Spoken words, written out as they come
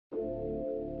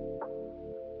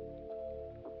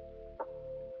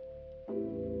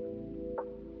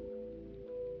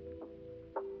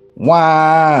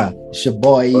Wow, it's your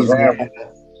boy What's Easy, happening?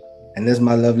 and this is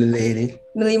my lovely lady.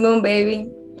 Millie Moon,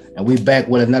 baby. And we back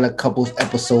with another couples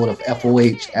episode of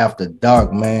FOH After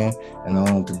Dark, man.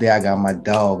 And today I got my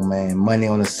dog, man, Money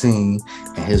on the Scene,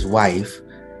 and his wife,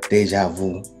 Deja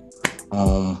Vu.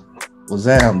 What's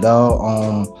that,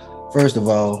 dog? First of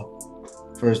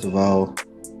all,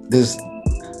 this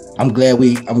I'm glad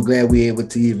we able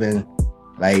to even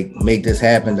like make this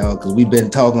happen, dog, because we've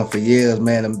been talking for years,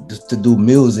 man, to do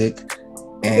music,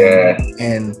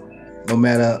 and no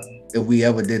matter if we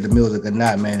ever did the music or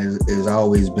not, man, it's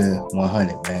always been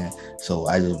 100, man. So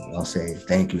I just want to say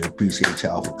thank you, appreciate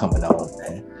y'all for coming on,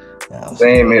 man.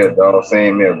 Same here, dog.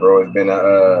 Same here, bro. It's been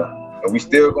and we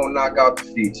still gonna knock out the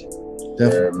feature.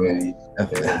 Definitely.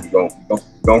 We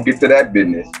gonna get to that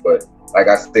business, but like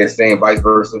I said, same vice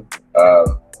versa.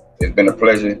 It's been a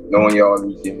pleasure knowing y'all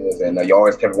these years, and you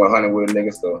always kept 100 with a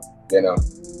nigga. So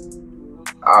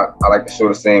I like to show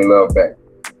the same love back.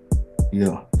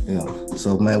 Yeah.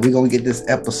 So, man, we're going to get this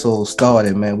episode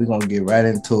started, man. We're going to get right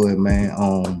into it, man.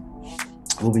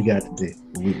 What we got today?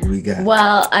 We got?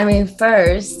 Well,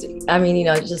 first,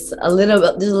 just a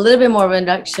little bit more of an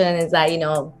introduction is that,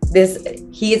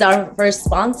 he is our first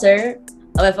sponsor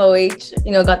of FOH,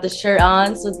 got the shirt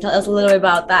on. So tell us a little bit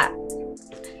about that.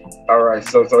 All right.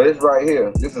 So this right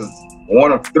here, this is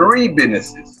one of 3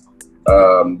 businesses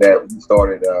that we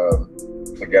started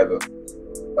together.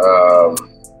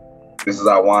 This is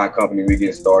our wine company. We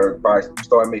get started. We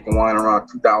started making wine around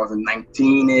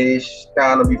 2019-ish,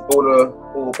 kind of before the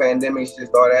whole pandemic shit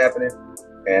started happening.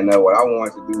 And what I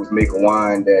wanted to do was make a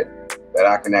wine that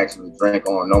I can actually drink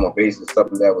on a normal basis,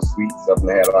 something that was sweet, something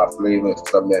that had a lot of flavor, and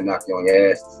something that knocked you on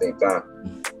your ass at the same time.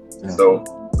 Yeah. So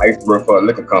I used to work for a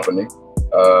liquor company,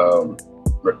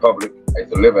 Republic. I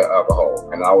used to live at alcohol,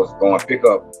 and I was going to pick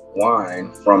up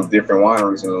wine from different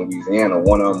wineries in Louisiana.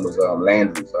 One of them was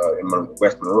Landry's in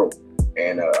West Monroe.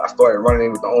 And I started running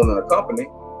in with the owner of the company.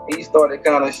 He started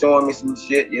kind of showing me some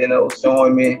shit,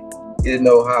 showing me,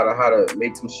 how to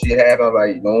make some shit happen. I'm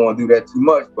like, you don't want to do that too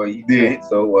much, but he did.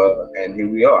 So, and here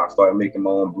we are. I started making my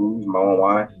own brews, my own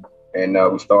wine. And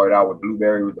we started out with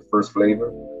blueberry with the first flavor.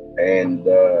 And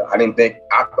I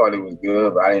thought it was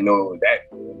good, but I didn't know it was that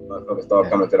good. Motherfuckers started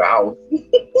coming to the house,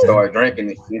 started drinking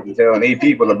this shit and telling 8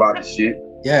 people about the shit.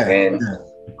 Yeah. And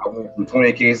I went from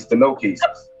 20 cases to no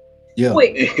cases. Yeah.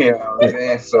 You know what I'm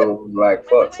saying? So like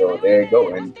fuck. So there you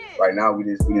go. And right now we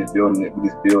just building it. We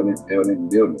just building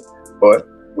it. But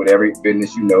with every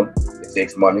business, it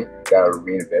takes money. You gotta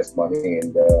reinvest money.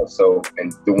 And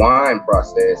and the wine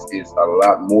process is a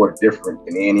lot more different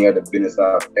than any other business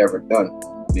I've ever done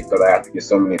because I have to get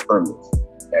so many permits.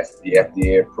 It has to be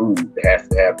FDA approved. It has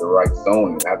to have the right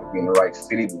zoning. It has to be in the right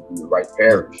city to be the right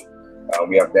parish.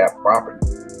 We have to have property.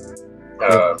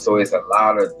 So it's a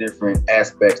lot of different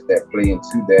aspects that play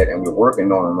into that, and we're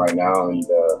working on them right now. And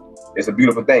it's a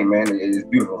beautiful thing, man. It's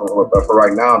beautiful. But for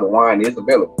right now, the wine is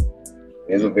available.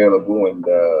 And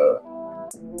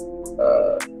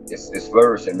it's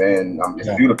flourishing, man. It's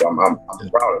beautiful. I'm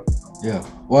proud of it. Yeah.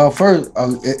 Well, first,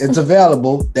 it's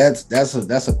available. That's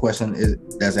a question.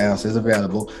 That's the answer. It's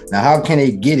available. Now, how can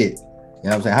they get it? You know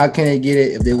what I'm saying? How can they get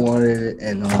it if they wanted it,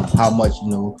 and how much,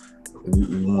 if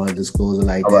you want to disclose it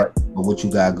like that, or what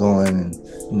you got going, and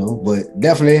but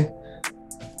definitely,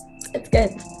 it's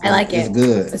good. I like it. It's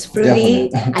good. It's fruity.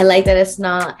 Definitely. I like that it's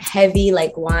not heavy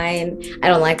like wine. I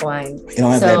don't like wine. It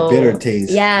don't have that bitter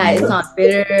taste. Yeah, it's not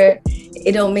bitter.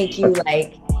 It don't make you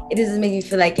like. It doesn't make you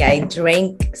feel like I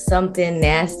drank something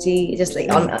nasty. Just like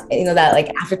that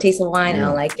like aftertaste of wine. I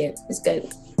don't like it. It's good.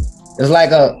 It's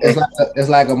like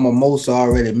a mimosa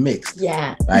already mixed.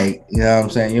 Yeah. Like, you know what I'm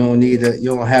saying? You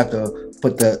don't have to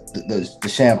put the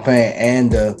champagne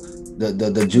and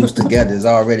the juice together. It's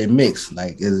already mixed.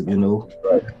 Like,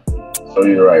 Right. So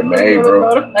you're right, man. Hey,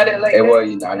 bro. I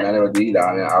never did.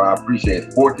 I appreciate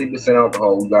it. 14%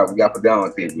 alcohol we got for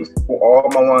down tables. All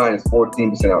my wine is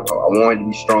 14% alcohol. I want it to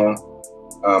be strong.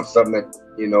 Something that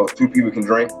 2 people can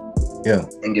drink. Yeah.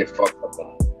 And get fucked up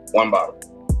on 1 bottle.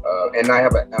 And I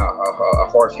have a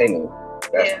harsh hangover.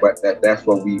 That's what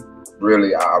I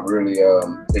really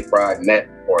take pride in that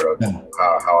part of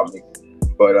how I make it.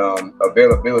 But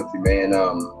availability, man.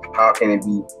 How can it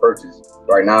be purchased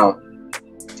right now?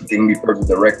 It can be purchased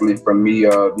directly from me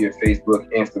via Facebook,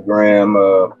 Instagram.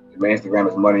 My Instagram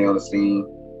is Money on the Scene.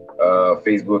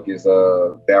 Facebook is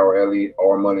Darryl Elliott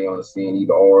or Money on the Scene,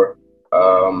 either or.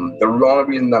 The only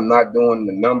reason I'm not doing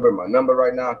my number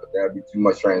right now, because that'd be too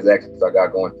much transactions I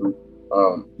got going through.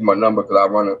 My number, because I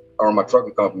run my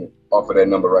trucking company off of that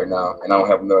number right now, and I don't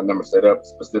have another number set up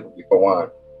specifically for wine.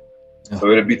 So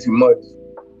it'd be too much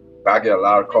I get a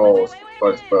lot of calls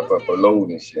for load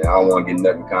and shit. I don't want to get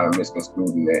nothing kind of misconstrued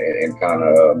and kind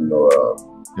of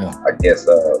I guess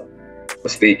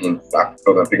mistaken. I'm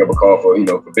gonna pick up a call for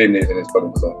for business and it's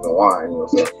for some wine,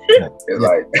 so it's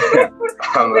like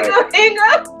I'm like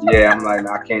yeah, I'm like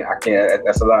I can't.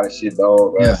 That's a lot of shit,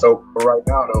 dog. So for right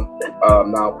now though,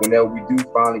 now whenever we do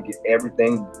finally get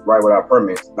everything right with our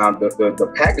permits, now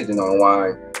the packaging on the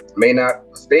wine may not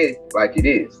stay like it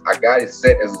is. I got it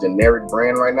set as a generic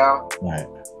brand right now,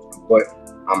 but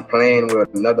I'm playing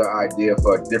with another idea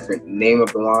for a different name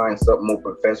of the wine, something more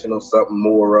professional, something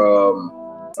more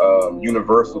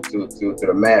universal to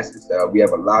the masses. We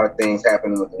have a lot of things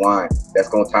happening with the wine that's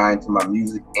going to tie into my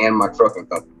music and my trucking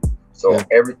company. So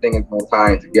everything is going to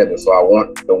tie in together. So I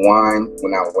want the wine,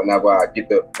 whenever I get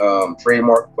the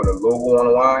trademark for the logo on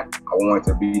the wine, I want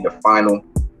it to be the final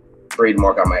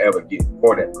trademark I might ever get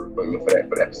for that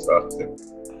stuff.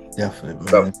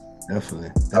 Definitely, man.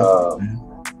 Definitely.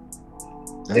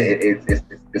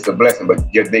 It's a blessing, but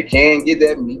they can get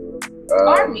that me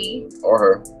or me or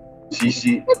her.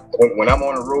 She when I'm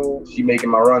on the road, she making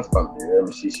my runs for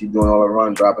me. She doing all the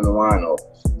runs, dropping the wine off.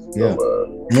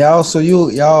 So,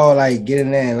 y'all like get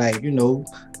in there and like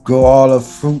grow all the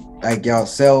fruit like y'all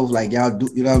selves, like y'all do.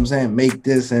 You know what I'm saying? Make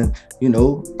this and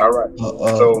All right.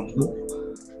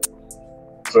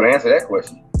 So to answer that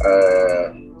question,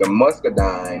 the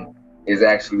muscadine is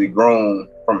actually grown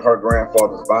from her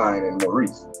grandfather's vine in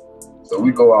Maurice. So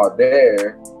we go out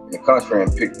there in the country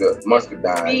and pick the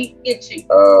muscadine.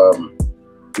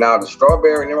 Now the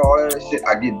strawberry and all that shit,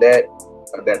 I get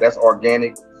that's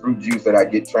organic fruit juice that I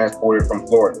get transported from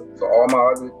Florida. So all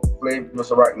my other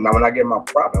flavors are right now. When I get my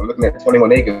property, I'm looking at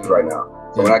 21 acres right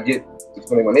now. So when I get to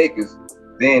 21 acres,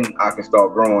 then I can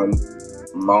start growing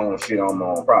my own shit on my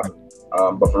own property.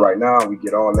 But for right now, we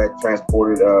get all that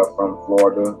transported from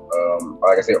Florida.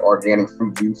 Like I said, organic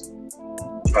fruit juice.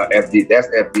 That's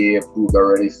FDA approved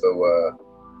already. So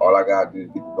all I gotta do is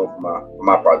get to go for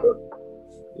my product.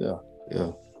 Yeah.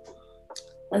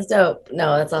 That's dope.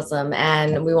 No, that's awesome.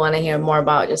 And we want to hear more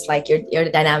about just like your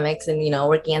dynamics and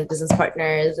working as business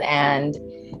partners and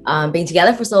being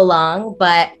together for so long.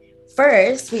 But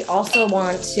first, we also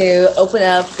want to open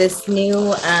up this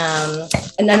new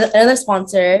another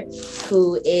sponsor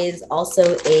who is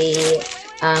also a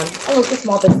local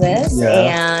small business,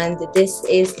 and this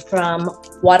is from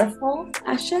Waterfall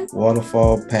Passion.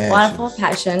 Waterfall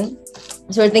Passion.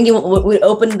 So we're thinking we'd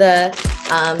open the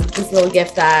this little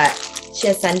gift that she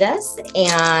has sent us,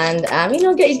 and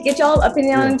get y'all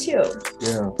opinion on it too.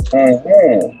 Yeah,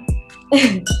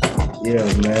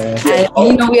 man.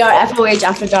 And we are FOH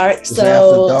After Dark,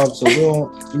 so we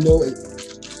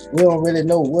don't really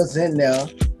know what's in there,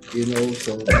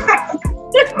 so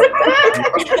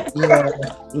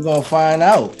we're gonna find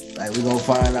out.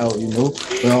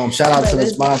 Shout out to the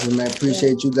sponsors, man.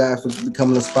 Appreciate you guys for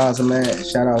becoming a sponsor, man.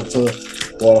 Shout out to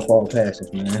Waterfall Passion,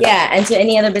 man. Yeah, and to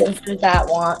any other businesses that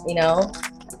want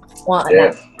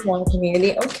a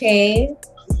community. Okay.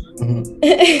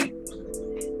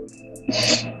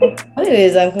 What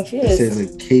is? I'm confused. It says a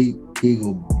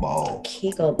Kegel ball.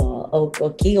 Kegel ball. Oh,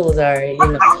 Kegels are,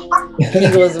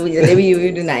 Kegels, we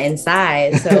do that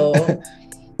inside. So.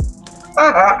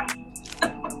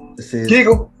 It says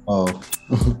Kegel. Oh.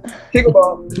 Kegel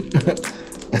ball.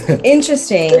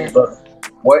 Interesting.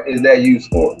 What is that used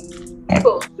for?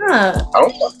 Huh.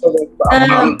 I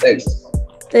don't think.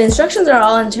 The instructions are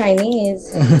all in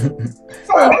Chinese.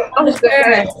 I'm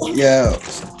sure. Yeah.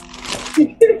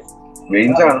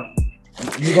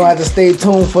 You're gonna have to stay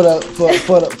tuned for the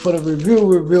review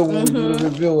when we do the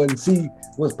review and see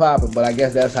what's popping. But I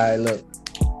guess that's how it looks.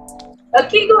 A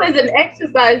Kegel is an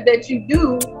exercise that you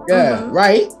do. Yeah,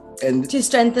 right. And to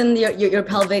strengthen your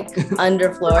pelvic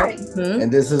underfloor.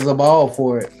 And this is a ball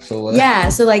for it. So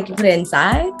so like you put it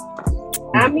inside.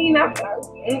 I mean,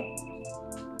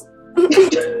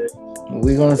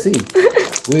 we're gonna see.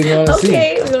 We're gonna see.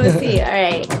 All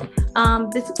right.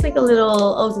 This looks like a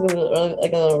little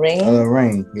like a little ring. A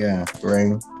ring, yeah,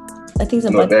 ring. I think it's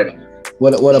a bunny.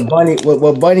 What a bunny?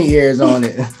 What bunny ears on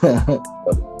it?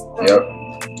 Yep.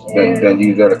 Done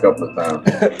use that a couple of times.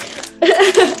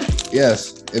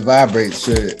 Yes, it vibrates.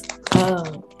 Should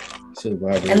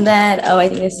vibrate. And then I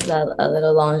think this is a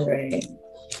little lingerie.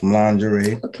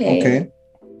 Lingerie. Okay.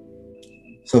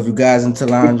 So if you guys into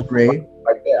lingerie,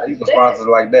 like that, you can sponsor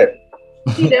like that.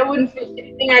 See, that wouldn't fit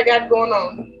anything I got going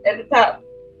on at the top.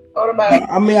 All about it.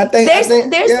 I mean, I think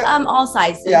there's all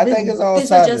sizes. Yeah, I think it's all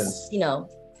sizes. This is just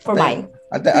for mine.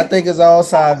 I think it's all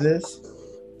sizes.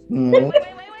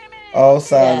 all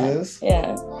sizes.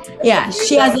 Yeah.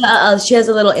 She has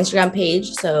a little Instagram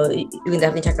page, so you can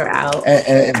definitely check her out.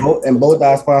 And both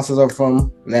our sponsors are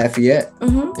from Lafayette.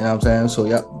 Mm-hmm. You know what I'm saying? So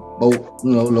yeah, both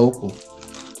local.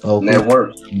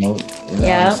 Network. You know what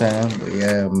I'm saying? But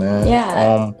yeah, man.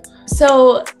 Yeah.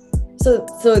 So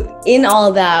in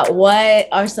all that, what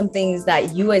are some things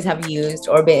that you guys have used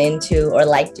or been into or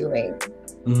like doing?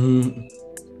 Mm-hmm.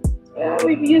 Yeah,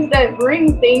 we've used that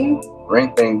ring thing.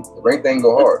 Ring thing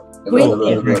go hard.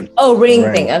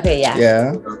 Ring thing. Okay, yeah.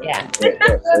 Yeah.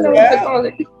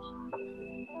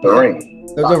 The ring.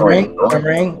 The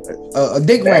ring. A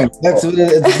dick ring. That's what it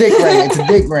is. It's a dick ring. It's a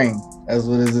dick ring. That's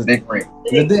what it is. Dick ring.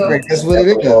 It's a dick ring. That's what it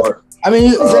is.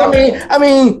 I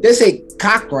mean, they say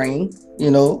cock ring, you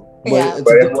know. But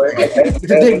it's a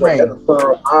dick ring.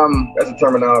 That's a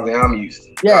terminology I'm used to.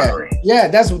 Yeah.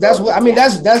 That's what I mean.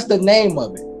 That's the name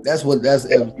of it. That's what that's.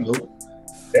 You know.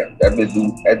 Yeah, that bitch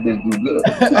do good.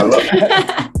 I love it.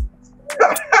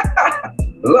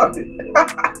 Love it.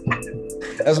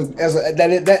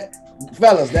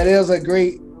 Fellas, that is a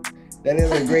great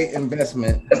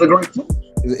investment. That's a great tool.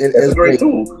 It's a great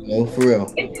tool. You know, for real.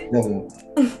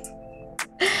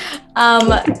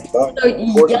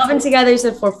 So y'all been together, you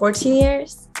said, for 14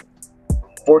 years?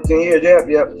 14 years, yeah,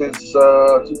 since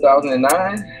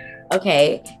 2009.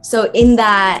 Okay, so in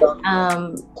that,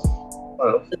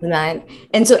 2009,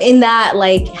 and so in that,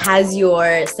 like, has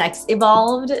your sex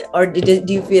evolved, or do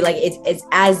you feel like it's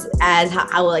as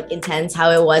how like intense how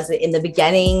it was in the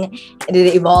beginning? Did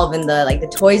it evolve in the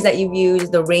toys that you've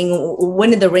used, the ring? When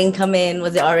did the ring come in?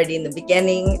 Was it already in the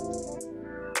beginning?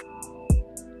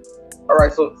 All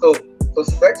right, so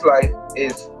sex life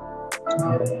is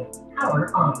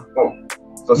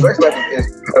so sex life is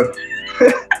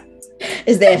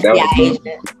is the FBI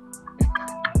agent.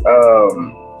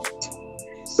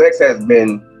 Sex has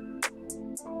been,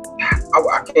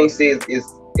 I can't say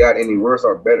it's got any worse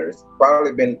or better. It's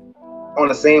probably been on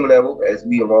the same level as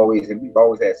we've always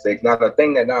had sex. Now the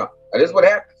thing now this is what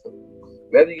happens.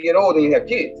 As you get older and you have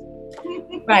kids.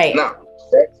 Right. Now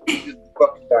sex is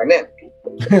fucking dynamic.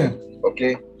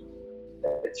 Okay,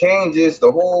 it changes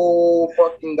the whole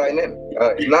fucking dynamic.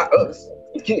 It's not us,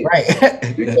 it's kids.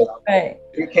 Right.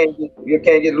 Because you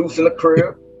can't get loose in the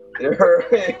crib. You know what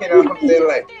I'm saying?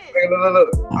 Like, hey, look.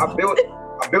 I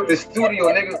built this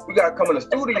studio, nigga. We gotta come in the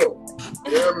studio.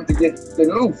 You hear me? To get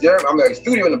loose. You hear me? I'm like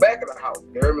studio in the back of the house.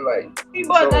 You hear me? Like, he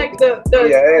bought like the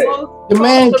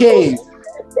man cave.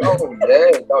 Oh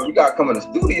yeah, dog, you gotta come in the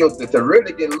studio to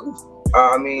really get loose.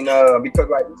 Because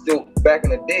like still back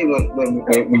in the day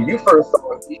when you first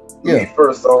saw it, we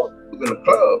first saw it was in the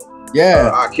club.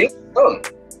 Yeah, our king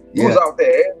he was out there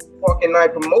every fucking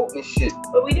night promoting shit.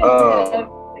 But we didn't have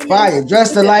fire,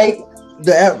 dressed alike.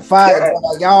 The fire,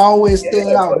 y'all always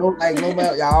stood out. No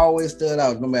matter, y'all always stood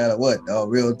out, no matter what.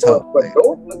 Real tough. But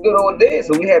those were the good old days.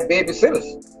 So we had babysitters.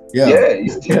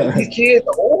 These kids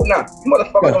are old now. These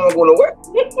motherfuckers don't want to go nowhere.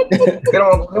 They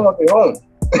don't want to stay home.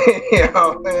 You know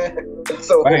what I'm saying?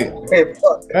 So, right.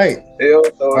 You know,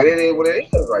 so it is what it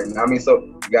is right now. I mean, so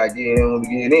you gotta get in when we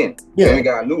get in. Yeah. And we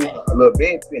got a little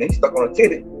baby and he's stuck on a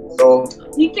titty. So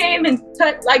he came and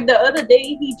touched, like the other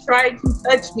day, he tried to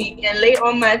touch me and lay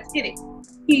on my titty.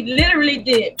 He literally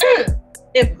did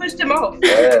and pushed him off.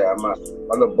 Yeah, my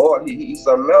little boy, he's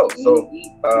something else. So we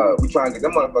trying to get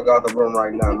that motherfucker out the room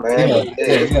right now, man.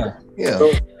 Yeah.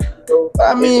 So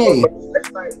I mean,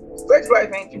 sex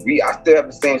life ain't to be. I still have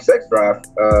the same sex drive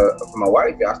for my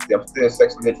wife. I'm still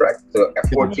sexually attracted to at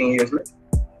 14 years later.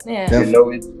 Yeah. You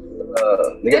know, it's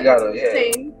we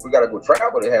gotta go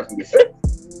travel to have some good sex.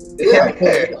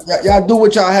 Y'all do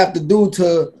what y'all have to do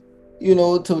to, you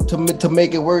know, to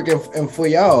make it work and for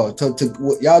y'all to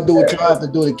y'all do what y'all have to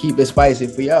do to keep it spicy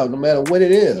for y'all, no matter what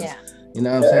it is. Yeah. You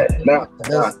know what I'm saying? Now,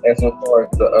 as far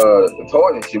as the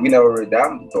toys and shit, we never really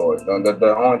down the toys.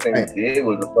 The only thing we did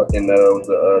was the fucking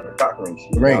the cock ring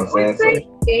shit. You know what I'm saying?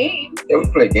 So, we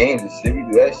play games and shit. We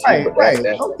do that shit. Right.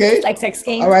 Okay. Like sex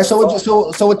games. All right. So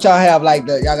what y'all have, like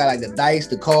y'all got like the dice,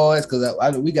 the cards, because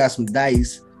we got some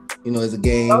dice. You know, it's a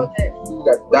game. We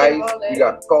got dice, we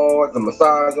got cards, and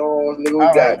massage oils,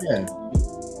 nigga.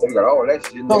 We got all that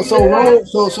shit.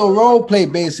 So role play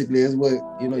basically is what,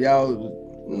 you know, y'all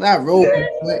not role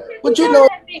play, but you know,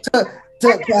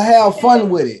 to have fun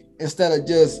with it instead of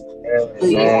just. Let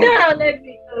me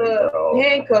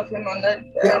handcuff him on that.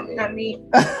 I mean,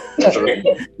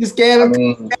 you scared him? I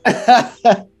mean, a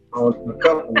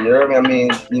couple, you know what I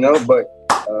mean? You know, but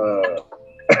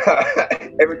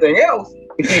everything else,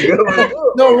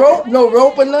 No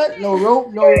rope or nothing. No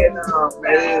rope. No.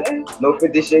 Man, no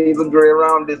 50 Shades of Grey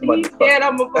around this motherfucker. Yeah,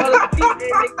 I'm gonna fall asleep and the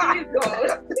kids going.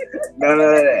 None of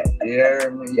that. You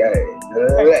hear me? Yeah, none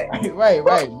of that.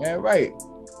 Right, man. Right.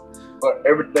 But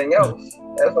everything else,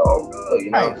 that's all good.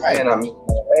 You know what I'm saying? I mean,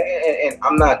 and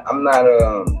I'm not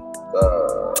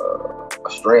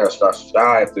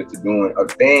shy to doing other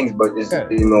things, but it's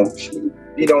you know,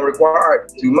 she don't require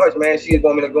too much, man. She just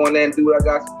want me to go in there and do what I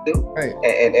got to do. Right.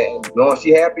 And knowing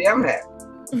she happy, I'm happy.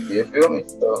 You feel me?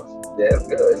 So yeah, it's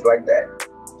good. It's like that.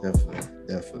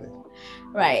 Definitely.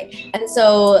 Right. And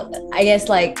so I guess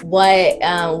like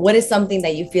what is something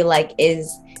that you feel like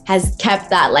has kept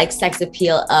that like sex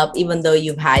appeal up, even though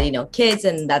you've had, you know, kids,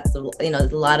 and that's, you know, a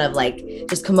lot of like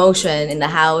just commotion in the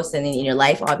house and in your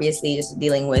life, obviously, just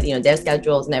dealing with, you know, their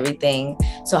schedules and everything.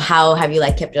 So how have you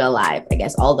like kept it alive, I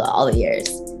guess, all the years?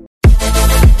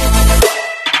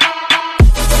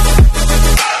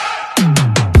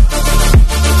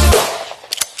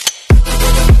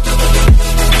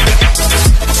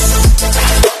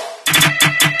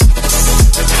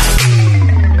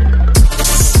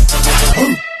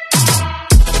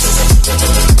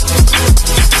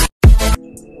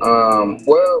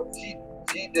 Well,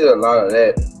 she did a lot of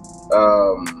that.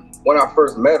 When I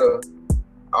first met her,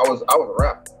 I was a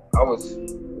rapper. I was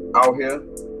out here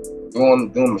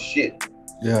doing my shit.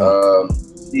 Yeah.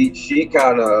 She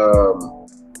kind of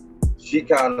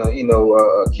you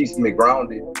know keeps me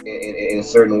grounded in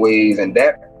certain ways, and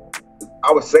that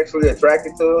I was sexually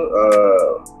attracted to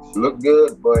her. She looked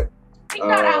good, but You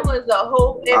thought I was a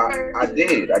hoe at first? I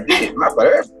did. I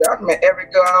met every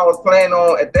girl I was playing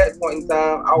on at that point in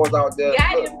time. I was out there.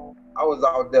 I was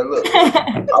out there. Look,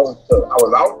 I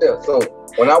was out there. So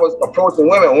when I was approaching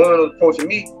women was approaching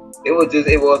me. It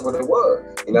was what it was.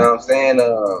 You know what I'm saying?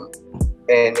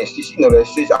 And she you know that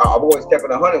shit. I've always kept it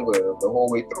 100 with her the whole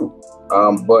way through.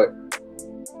 But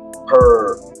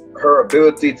her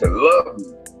ability to love me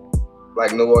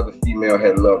like no other female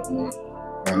had loved me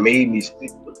made me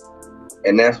stick with her.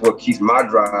 And that's what keeps my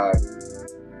drive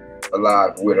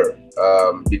alive with her,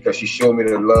 because she showed me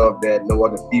the love that no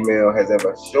other female has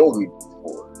ever showed me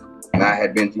before. And I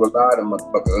had been through a lot of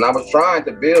motherfuckers, and I was trying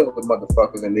to build with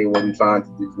motherfuckers, and they wasn't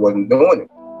doing it,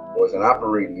 wasn't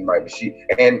operating right. But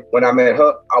and when I met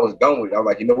her, I was done with it. I was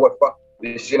like, you know what, fuck,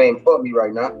 this shit ain't for me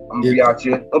right now. I'm gonna be out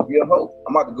here, I'm gonna be a hoe.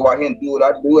 I'm about to go out here and do what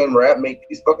I do and rap, make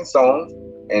these fucking songs.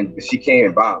 And she came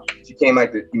and bombed. She came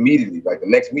immediately, like the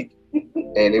next week.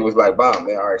 And it was like, bomb,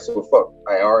 man. All right, so fuck.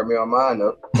 I already made my mind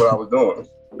up what I was doing.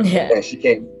 Yeah. And she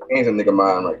can't change a nigga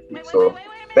mind right quick. So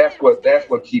that's what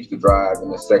keeps the drive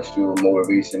and the sexual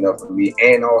motivation up for me,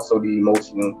 and also the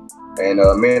emotional and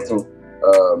mental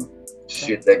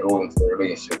shit that goes into the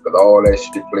relationship, because all that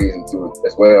shit plays into it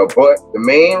as well. But the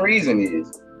main reason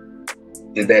is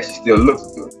that she still looks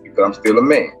good, because I'm still a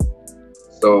man.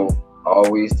 So I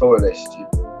always told her that shit.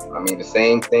 I mean, the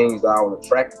same things I was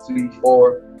attracted to you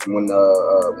for when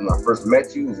I first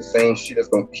met you is the same shit that's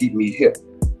gonna keep me here.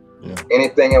 Yeah.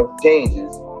 Anything else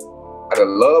changes, the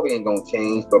love ain't gonna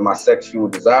change, but my sexual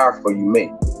desire for you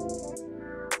may.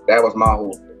 That was my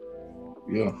whole thing.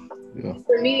 Yeah.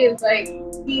 For me, it's like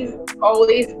he's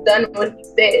always done what he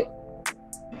said.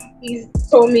 He's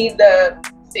told me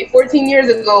 14 years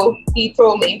ago, he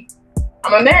told me,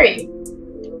 I'm gonna marry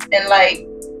you. And like,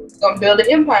 gonna build an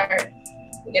empire.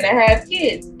 We're gonna have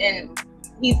kids. And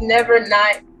he's never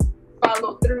not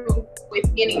followed through with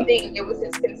anything. It was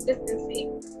his consistency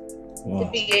to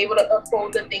be able to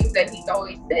uphold the things that he's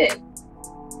always said.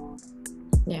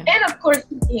 Yeah. And of course,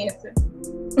 his answer.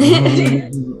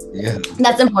 Yeah.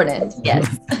 That's important. Yes.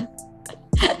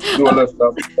 Do a little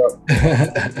stuff,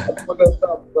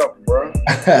 bro.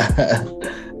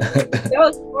 That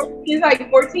was he's like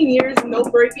 14 years, no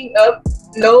breaking up,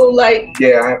 no like.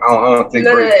 Yeah, I don't think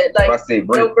break. That, like, if I say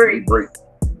break, no break.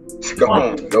 Go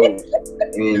on, go.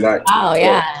 And like, oh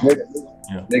yeah.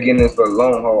 They're getting this for the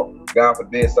long haul. God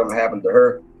forbid something happened to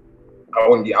her, I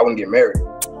wouldn't get married.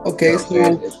 Okay,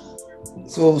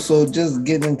 so just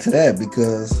getting into that,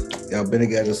 because y'all been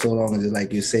together so long, and just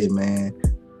like you say, man,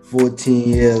 14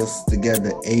 years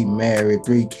together, 8 married,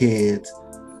 3 kids,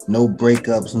 no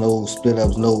breakups, no split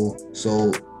ups, no.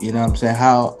 So you know what I'm saying?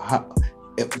 How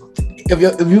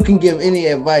if you can give any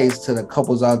advice to the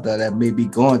couples out there that may be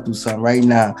going through something right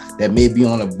now, that may be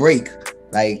on a break,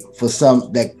 like for some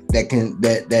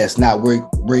that's not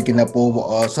breaking up over,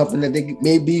 or something that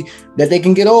they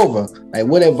can get over, like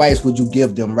what advice would you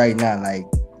give them right now, like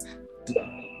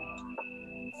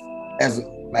as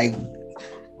like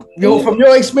from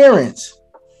your experience?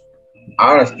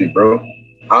 Honesty, bro.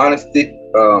 honesty,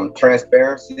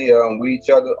 transparency with each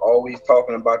other, always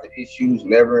talking about the issues,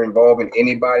 never involving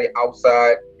anybody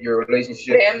outside your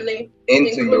relationship Family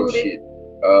into your included. shit.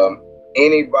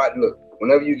 Anybody, look,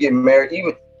 whenever you get married,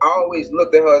 even I always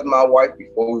looked at her as my wife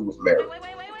before we was married.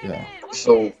 Yeah.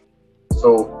 So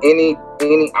any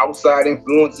outside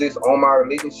influences on my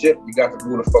relationship, you got to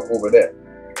go the fuck over that.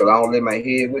 Because I don't lay my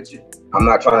head with you. I'm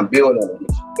not trying to build on it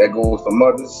with you. That goes for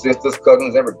mothers, sisters,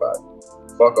 cousins, everybody.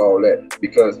 Fuck all that.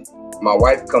 Because my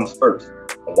wife comes first.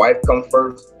 My wife comes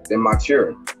first, then my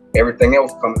children. Everything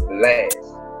else comes last.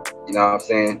 You know what I'm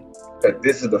saying? Because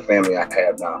this is the family I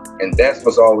have now. And that's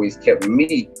what's always kept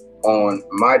me on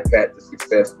my path to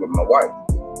success with my wife.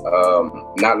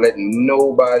 Not letting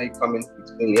nobody come in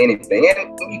between anything.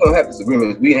 And we're going to have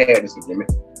disagreements. We had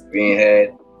disagreements. We ain't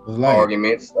had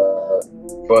arguments,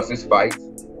 fusses, fights,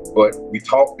 but we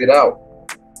talked it out.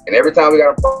 And every time we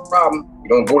got a problem, we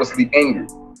don't go to sleep angry.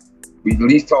 We at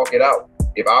least talk it out.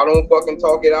 If I don't fucking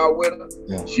talk it out with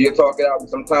her, she'll talk it out.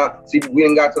 Sometimes, see, we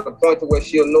done got to the point to where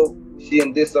she'll know she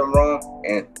done did something wrong,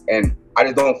 and I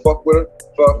just don't fuck with her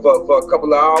for a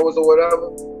couple of hours or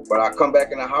whatever. But I come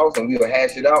back in the house and we'll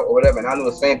hash it out or whatever. And I know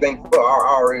the same thing for her.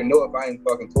 I already know if I ain't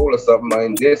fucking told her something, I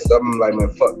ain't did something, like, man,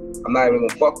 fuck. I'm not even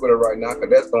gonna fuck with her right now, because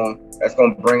that's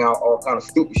gonna bring out all kind of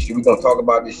stupid shit. We're gonna talk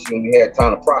about this shit when we had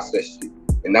time to process shit.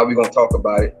 And now we're gonna talk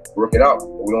about it, work it out.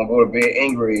 But we don't go to bed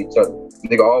angry at each other.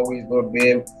 Nigga always go to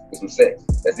bed with some sex.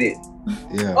 That's it.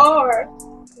 Yeah. Or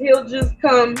he'll just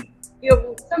come.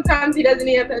 Sometimes he doesn't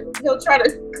even have to. He'll try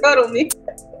to cuddle me,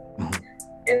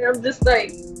 and I'm just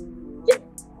like, get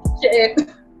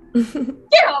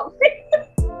off me.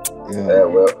 Yeah,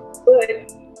 well.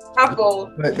 But I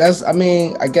fold. But that's, I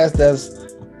mean, I guess that's,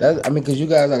 I mean, because you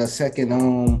guys are the second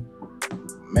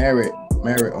married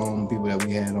people that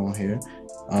we had on here.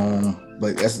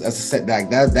 But that's a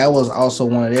setback. That was also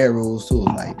one of their rules too.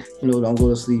 Like, don't go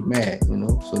to sleep mad.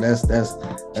 So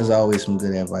that's always some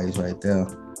good advice right there.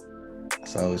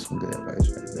 That's always some good advice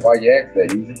right there. Why you ask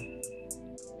that, Easy?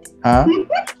 Huh?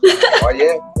 Why you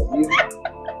ask that, Easy?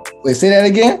 Wait, say that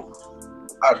again.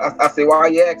 I say, why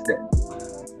you ask that?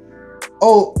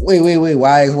 Oh, wait.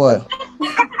 Why what?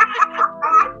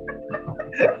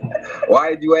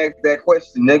 Why did you ask that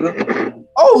question, nigga?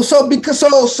 Oh, so because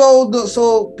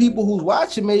so people who's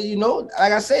watching me,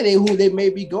 like I said, they may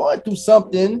be going through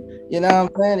something, you know what I'm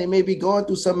saying? They may be going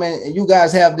through something, and you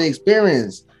guys have the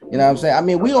experience, you know what I'm saying? I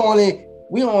mean, we only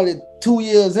 2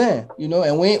 years in,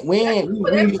 and we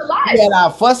had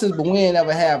our fusses, but we ain't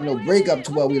ever have no breakup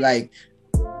to where we not,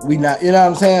 you know what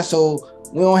I'm saying? So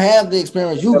we don't have the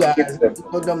experience you guys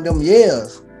for them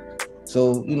years.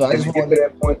 So, I just get to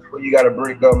that point where you gotta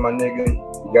break up, my nigga.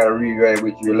 You gotta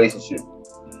reevaluate your relationship.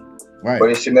 Right.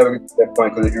 But it should never get to that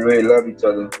point, because if you really love each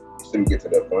other, you shouldn't get to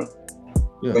that point.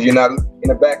 Because you're not, in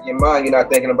the back of your mind, you're not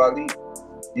thinking about leaving.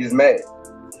 You're just mad.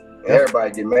 And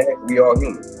everybody get mad. We all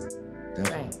human.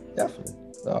 Definitely.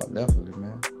 Oh, definitely,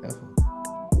 man. Definitely.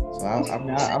 So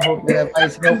I hope that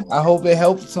advice helps. I hope it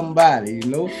helps somebody,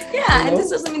 Yeah, and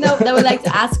this is something that we like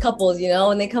to ask couples,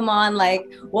 when they come on,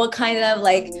 what kind of,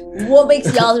 what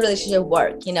makes y'all's relationship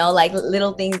work, like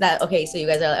little things that, okay, so you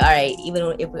guys are like, all right,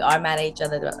 even if we are mad at each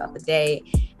other throughout the day,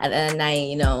 at the end of the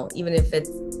night, even if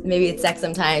maybe it's sex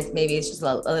sometimes, maybe it's just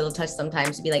a little touch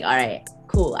sometimes, to be like, all right,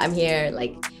 cool, I'm here,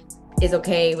 it's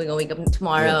okay, we're gonna wake up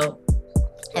tomorrow,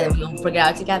 and then we're gonna figure it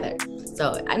out together.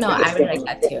 So I know I really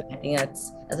like that too. I think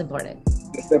that's important.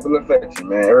 The simple affection,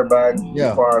 man. Everybody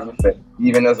requires affection,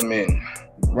 even as men.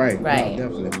 Right.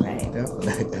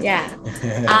 Definitely. Yeah.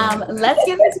 Let's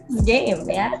get into this game.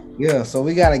 Yeah. So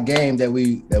we got a game that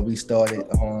we started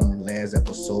on last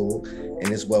episode, and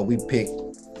it's what we picked.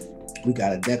 We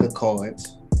got a deck of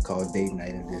cards called Date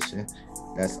Night Edition.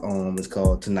 That's it's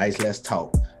called Tonight's Let's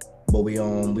Talk. But we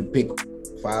pick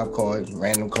 5 cards,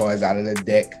 random cards out of the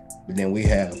deck. But then we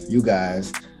have you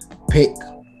guys pick,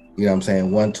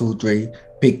 1, 2, 3,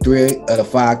 pick 3 of the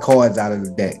 5 cards out of the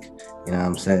deck. You know what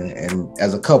I'm saying? And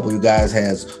as a couple, you guys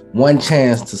has one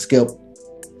chance to skip,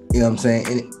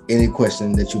 any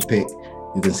question that you pick.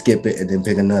 You can skip it and then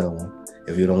pick another one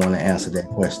if you don't want to answer that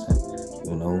question,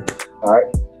 All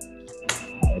right.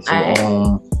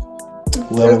 So,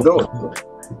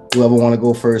 whoever want to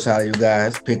go first out of you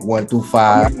guys, pick 1 through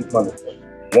 5. 1.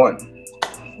 1.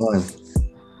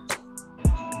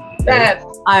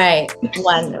 All right,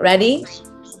 1. Ready?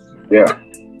 Yeah.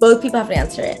 Both people have to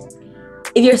answer it.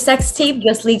 If your sex tape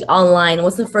just leaked online,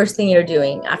 what's the first thing you're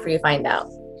doing after you find out?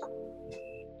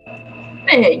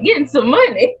 Man, getting some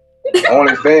money.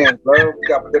 OnlyFans, bro. We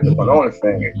got to put this on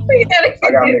OnlyFans.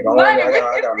 I gotta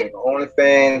make an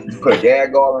OnlyFans, put a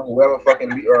gag on whoever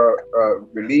fucking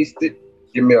released it.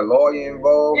 Give me a lawyer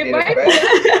involved in the back.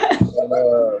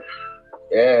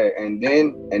 Yeah, and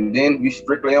then you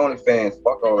strictly OnlyFans.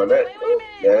 Fuck all of that.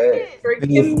 Yeah.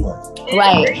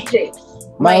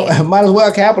 Right. Might as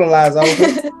well capitalize on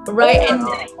it. Right.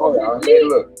 Hey,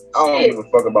 look, I don't give a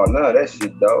fuck about none of that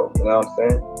shit, though. You know what I'm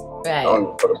saying? Right. I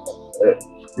don't give a fuck about that.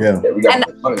 Yeah. We got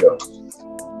money though.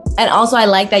 And also, I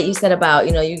like that you said about,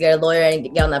 you know, you get a lawyer and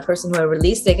get on that person who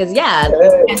released it. Because, yeah,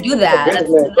 you can't do that.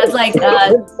 That's like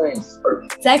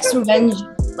sex revenge,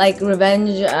 like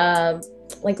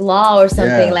law or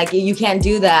something. Yeah. Like you can't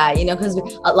do that, you know, because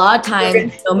a lot of times,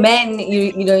 you know, men,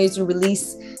 you know, used to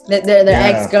release their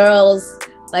ex-girls,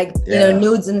 like, you know,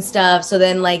 nudes and stuff. So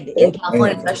then, like, in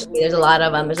California especially, there's a lot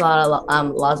of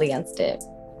laws against it.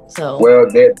 So well,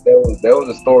 there was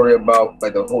a story about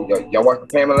like the whole y'all watch the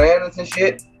Pamela Anderson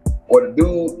shit. Or the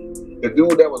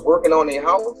dude that was working on their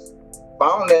house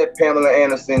found that Pamela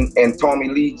Anderson and Tommy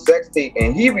Lee sex tape,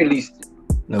 and he released it.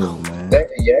 No, man. how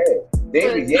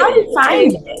did you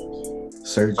find it?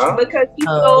 Search. Huh? Because he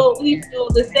stole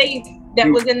the safe that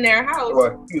was in their house.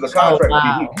 Well, he was a contractor.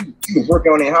 Wow. He was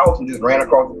working on their house and just ran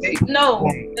across the tape. No,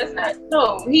 that's not.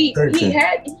 No, he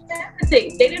had the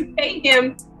tape. They didn't pay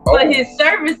him for his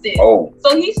services. Oh.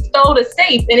 So he stole the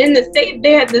safe, and in the safe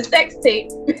they had the sex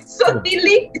tape. So he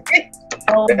leaked it.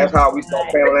 That's how we saw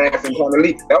Pamela Anderson and Tommy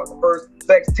Lee. That was the first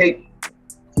sex tape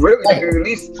really that they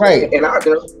released. Right. And I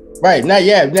just Right.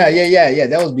 Yeah.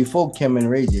 That was before Kim and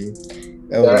Ray J.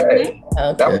 That was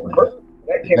that was the first.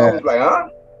 That came out was like, huh?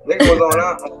 Nigga was on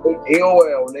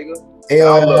AOL, nigga.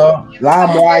 AOL,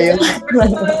 LimeWire.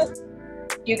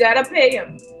 You gotta pay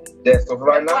him. Yeah, so for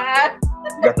right now,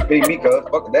 you got to pay me, cuz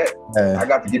fuck that. I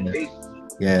got to get paid.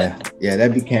 Yeah,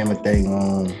 that became a thing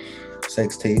on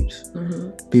sex tapes.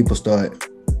 People start,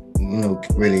 you know,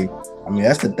 really. I mean,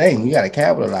 that's the thing. You got to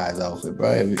capitalize off it,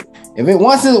 bro. If it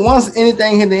once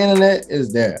anything hit the internet,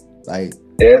 it's there. Like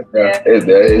it's there.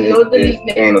 Ain't no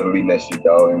deleting that shit,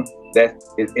 dog. And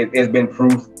it's been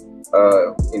proof,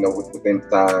 you know, within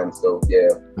time. So yeah,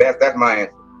 that's my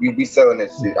answer. We be selling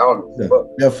that shit. I don't give a fuck.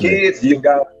 Definitely. Kids, you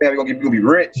got family gonna be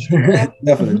rich.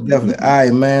 Definitely. All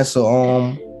right, man.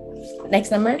 So next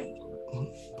number.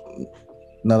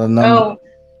 Another number.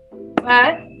 Oh,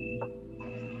 5.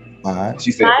 5.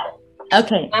 She said. 5?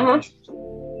 Okay.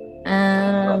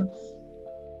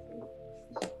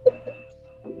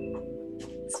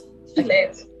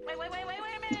 Let's.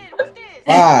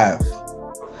 5.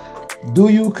 Do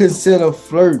you consider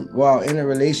flirt while in a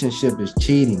relationship is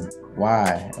cheating?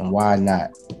 Why and why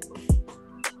not?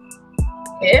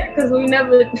 Yeah, because we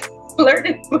never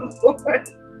flirted before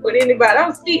with anybody. I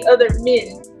don't see other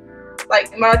men.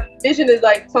 Like, my vision is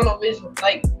like tunnel vision,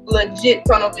 like legit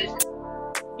tunnel vision.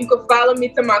 You could follow me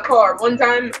to my car. One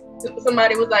time,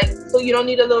 somebody was like, so you don't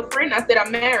need a little friend? I said,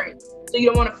 I'm married, so you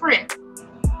don't want a friend.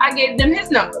 I gave them his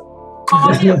number.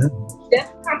 Call him. That's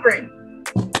my friend.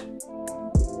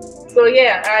 So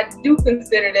yeah, I do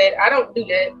consider that. I don't do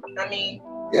that. I mean,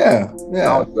 yeah. I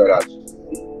don't do it out.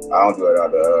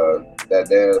 That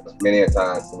there's many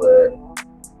times where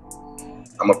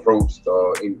I'm approached,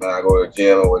 or even when I go to the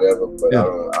gym or whatever. But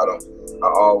I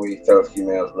always tell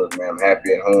females, look, man, I'm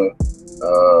happy at home.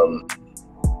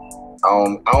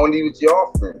 I don't need what you're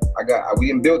offering. We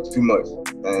didn't build too much,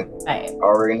 man. Right. I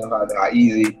already know how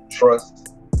easy trust.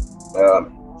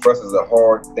 Trust is a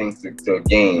hard thing to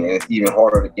gain, and it's even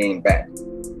harder to gain back.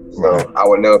 So I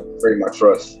would never trade my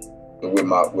trust with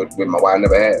my wife. I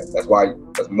never had. That's one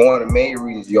of the main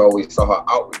reasons you always saw her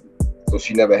out with me. So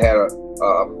she never had a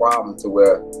problem to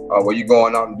where you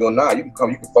going out and doing now. You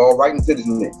can fall right into this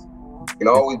mix. You can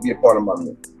always be a part of my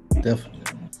mix.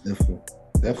 Definitely.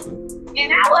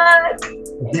 And I was.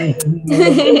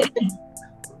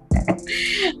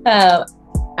 All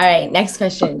right, next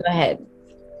question. Go ahead.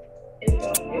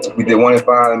 We did 1 and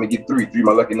 5. Let me get 3. 3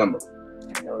 my lucky number.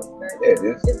 Yeah, it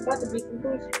is. It's about to be some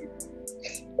bullshit.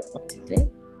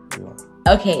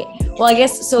 Okay, well, I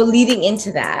guess so. Leading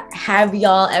into that, have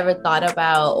y'all ever thought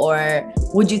about, or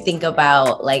would you think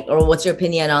about, like, or what's your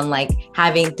opinion on like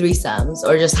having threesomes,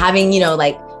 or just having, you know,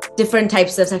 like different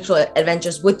types of sexual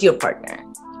adventures with your partner?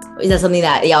 Is that something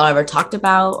that y'all ever talked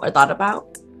about or thought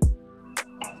about?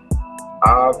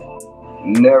 I've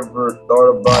never thought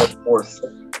about it for a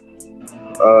second.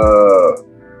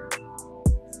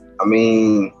 I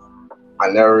mean, I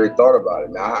never really thought about it.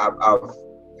 Now, I've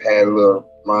had a little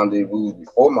rendezvous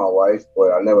before my wife,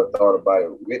 but I never thought about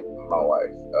it with my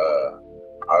wife.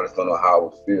 I just don't know how I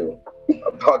would feel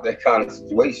about that kind of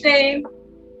situation. Same.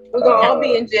 We're gonna all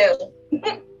be in jail.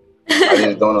 I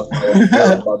just don't know how I would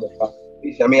feel about that kind of situation.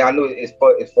 I mean, I know it's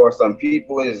for some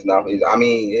people. It's not. I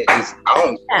mean, it's. I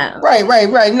don't. Yeah.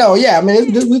 Right. No, yeah. I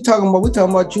mean, we talking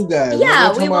about you guys.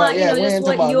 Yeah, we want just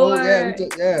what your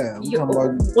we talking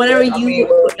about whatever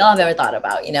y'all have ever thought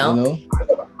about. You know.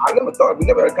 I never thought we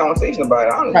never had a conversation about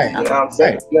it. Honestly, you know what I'm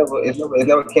saying? It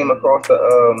never came across the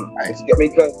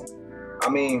because I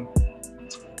mean,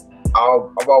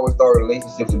 I've always thought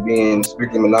relationships are being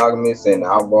strictly monogamous, and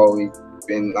I've always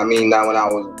been. I mean, now when I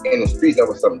was in the streets, that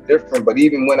was something different. But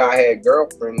even when I had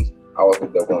girlfriends, I was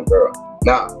with that one girl.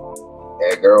 Now, I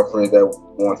had girlfriends that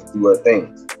wanted to do her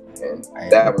things, and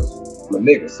that was my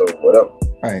nigga. So whatever.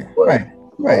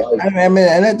 Right. I mean,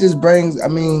 and that just brings. I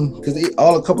mean, because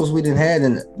all the couples we didn't had,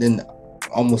 and then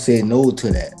almost said no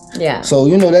to that. Yeah. So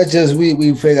that's just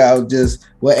we figure out just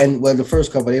the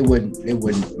first couple they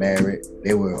wouldn't marry.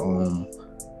 They were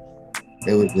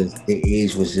just their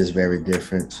age was just very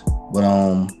different. But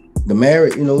the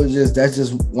marriage, that's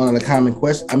just one of the common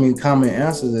questions. I mean, common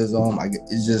answers is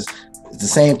it's the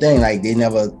same thing. Like it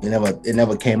never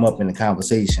came up in the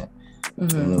conversation.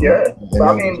 Mm-hmm. Yeah.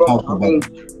 I mean,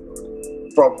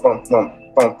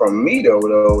 from me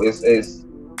though, it's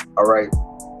all right.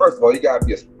 First of all, you gotta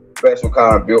be a special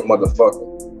kind of built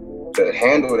motherfucker to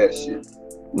handle that shit.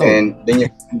 No. And then you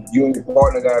and your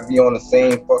partner gotta be on the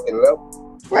same fucking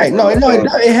level. Right. No, it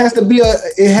has to be an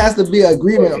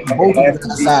agreement on both of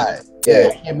the sides.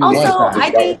 Yeah. Also,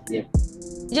 I think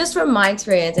just from my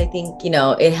experience, I think,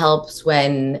 it helps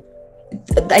when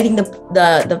I think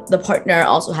the partner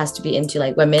also has to be into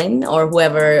like women or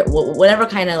whatever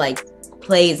kind of like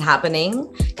play is happening,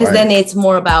 because then it's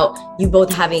more about you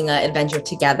both having an adventure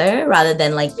together rather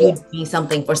than like you doing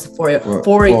something for your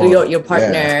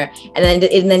partner, and then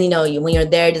when you're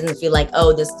there, it doesn't feel like,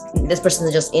 oh, this person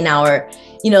is just in our,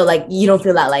 like you don't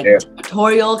feel that like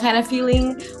tutorial kind of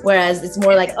feeling, whereas it's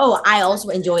more like, oh, I also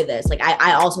enjoy this, like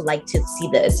I also like to see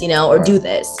this, or do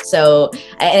this. So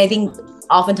and I think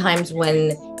oftentimes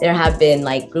when there have been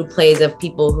like group plays of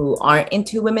people who aren't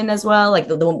into women as well, like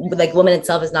the woman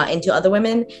itself is not into other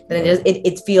women, then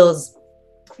it feels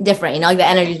different, like the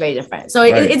energy is very different. So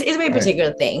it's a very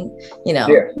particular thing, it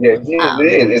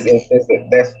is.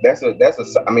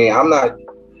 That's I mean, I'm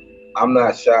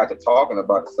not shy to talking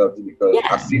about the subject because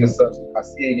I see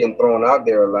it getting thrown out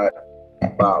there a lot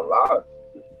by a lot of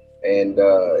people. And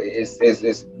it's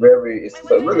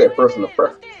really a personal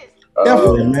preference.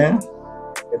 Definitely, man.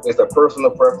 It's a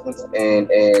personal preference, and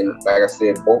like I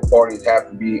said, both parties have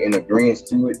to be in agreement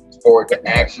to it for it to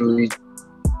actually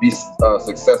be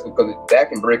successful, because that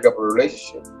can break up a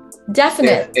relationship.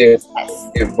 Definitely. If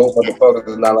both motherfuckers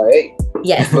is not like, hey.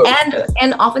 Yes, look.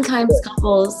 and oftentimes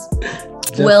couples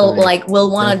will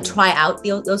want to try out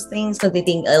those things because they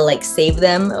think it'll like save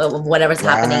them of whatever's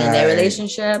happening in their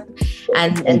relationship,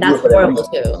 and that's horrible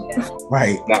too.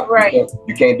 Right. Now,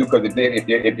 you can't do, because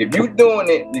if you're doing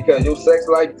it because your sex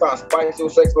life, trying to spice your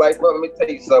sex life up, let me tell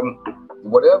you something.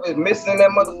 Whatever is missing in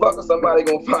that motherfucker, somebody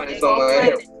gonna find it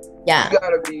somewhere else. Yeah.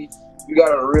 You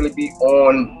gotta really be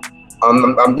on.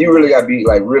 You really gotta be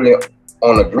like really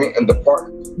on a drink and the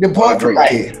partner.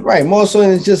 Right. More so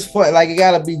than it's just fun. Like it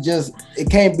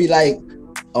can't be like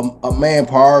a man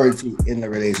priority in the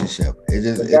relationship.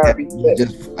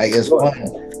 It's fun.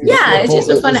 It's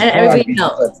just fun, and everybody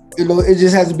knows. It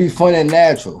just has to be fun and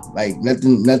natural. Like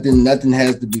nothing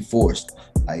has to be forced.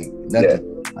 Like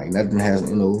nothing. Yeah. Like nothing has,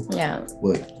 Yeah.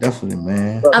 But definitely,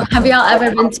 man. Have y'all ever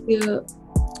been to?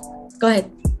 Go ahead.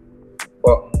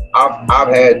 Well, I've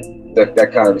had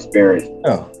that kind of experience.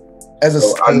 Oh.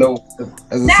 I know.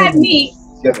 Not me.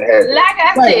 Like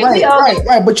I said,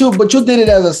 right. But you did it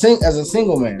as a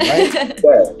single man, right?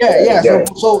 yeah.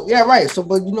 So right. So,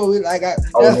 but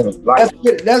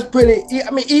that's pretty.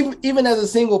 I mean, even as a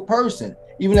single person,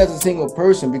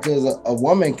 because a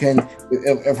woman can,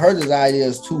 if her desire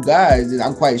is two guys, then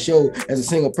I'm quite sure as a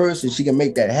single person she can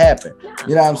make that happen.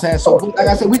 You know what I'm saying? So, like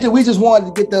I said, we just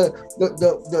wanted to get the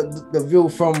view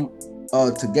from.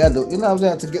 Together, you know what I'm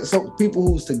saying, to get some people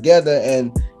who's together,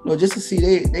 and just to see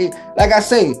they like I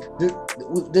say,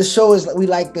 this show is we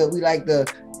like to get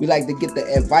the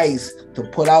advice to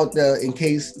put out there in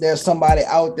case there's somebody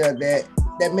out there that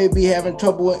may be having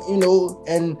trouble,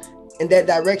 and in that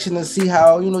direction, to see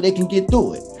how they can get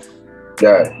through it.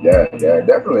 Yeah,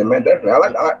 definitely, man, definitely. I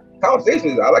like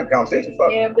conversations. I like conversations.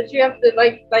 Yeah, but you have to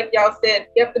like y'all said,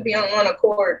 you have to be on one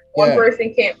accord. One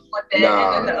person can't want that,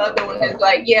 and then the other one is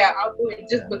like, yeah, I'll do it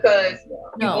just because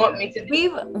you want me to.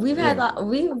 We've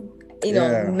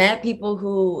met people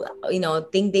who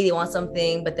think they want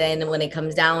something, but then when it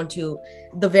comes down to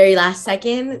the very last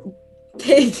second,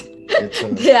 they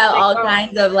have all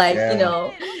kinds of they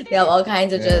have all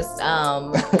kinds of just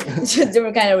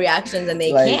different kind of reactions, and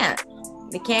they Like-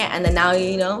 can't, and then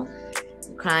now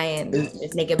crying,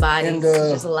 just naked bodies, and,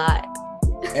 there's a lot.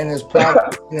 and there's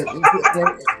problems,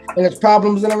 and there's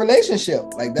problems in a relationship.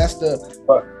 Like that's the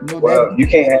Well, you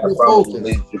can't have a problem with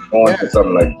relationship going through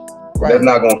something like that. right. That's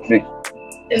not gonna fix.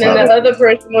 And then the other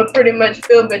person would pretty much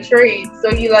feel betrayed.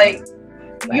 So you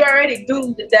already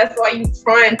doomed. That's why you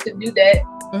trying to do that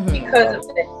because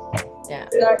of that. Yeah.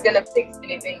 It's not gonna fix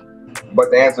anything. But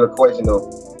to answer the question though,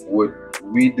 would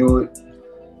we do it?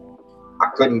 I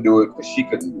couldn't do it because she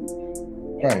couldn't do it.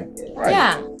 Right.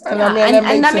 Yeah. And Yeah. I mean,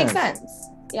 And that makes sense.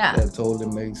 Yeah. That totally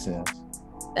makes sense.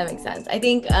 That makes sense. I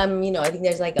think, I think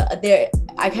there's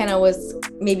I kind of was,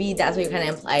 maybe that's what you kind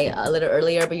of implied a little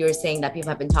earlier, but you were saying that people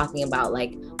have been talking about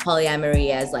like polyamory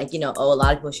as like, a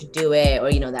lot of people should do it,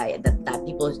 or,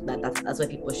 that's what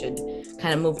people should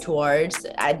kind of move towards.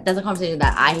 That's a conversation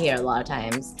that I hear a lot of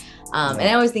times. And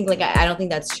I always think I don't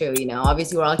think that's true.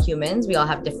 Obviously we're all humans. We all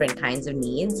have different kinds of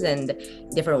needs and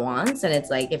different wants. And it's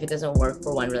like, if it doesn't work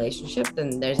for one relationship,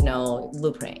 then there's no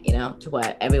blueprint, to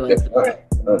what everyone's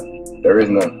There is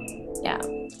none. Yeah.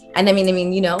 And I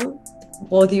mean,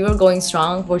 both of you are going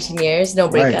strong, 14 years, no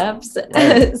breakups.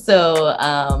 Right. So,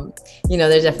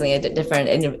 there's definitely a different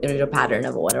individual pattern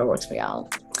of whatever works for y'all.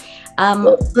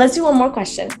 Let's do one more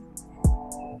question.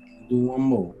 Do one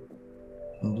more.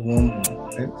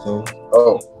 Okay, so,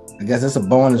 I guess it's a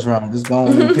bonus round. Just go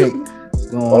on and pick.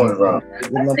 Bonus round.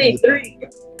 I say 3.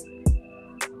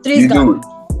 3's gone.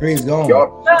 3's gone. No,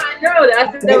 I know.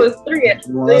 I said there was 3.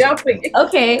 So y'all pick it.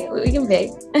 Okay, we can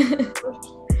pick.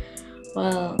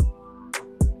 Well,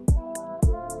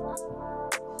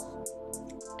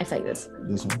 I like this.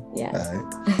 This one? Yeah. All right.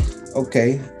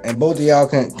 Okay. And both of y'all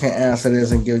can answer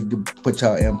this and put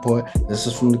y'all input. This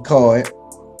is from the card.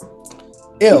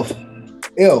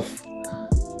 If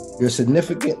your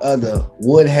significant other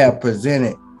would have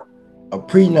presented a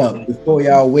prenup before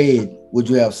y'all wed, would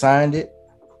you have signed it?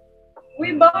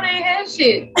 We both ain't had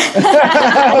shit.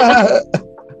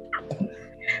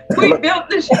 We built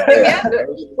this shit together.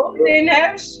 We both didn't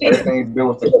have shit. Everything's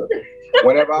built together.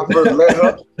 Whenever I first met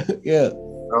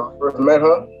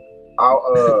her, I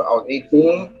was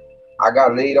 18. I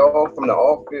got laid off from the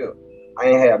off field. I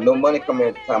ain't have no money coming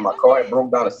at the time. My car had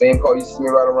broke down. The same car you see me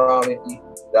right around that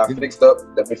I fixed up.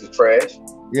 That bitch is trash.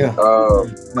 Yeah.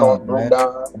 Car broke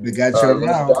down. We got you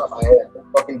now. I had no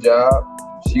fucking job.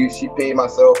 She paid my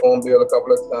cell phone bill a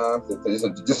couple of times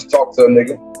to just talk to a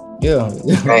nigga. Yeah.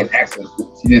 I ain't asking.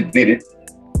 She just did it.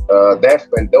 That's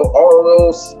when all of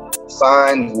those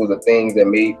signs were the things that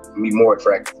made me more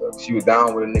attractive to her. She was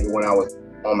down with a nigga when I was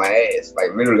on my ass,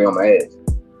 like literally on my ass.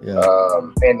 Yeah.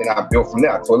 And then I built from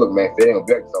there. I told her, look, man, if it ain't gonna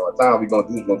be like this all the time, we're gonna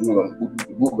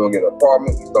get an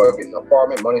apartment. We started getting an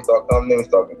apartment, money started coming in, we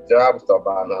started getting a job, we started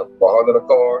buying another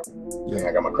car. Yeah. And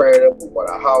I got my credit up, we bought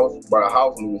a house,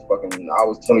 and we was I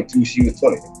was 22, she was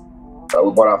 20. We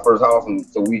bought our first house, and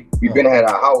so we been had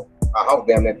our house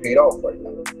damn near paid off right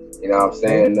now. You know what I'm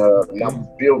saying? Now we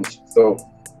building shit. So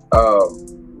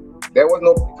there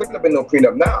couldn't have been no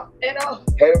prenup now. At all.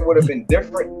 Had it would have been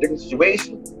different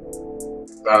situation.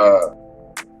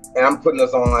 And I'm putting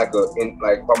us on like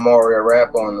Mario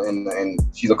rap on and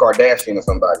she's a Kardashian or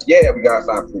somebody. Yeah, we gotta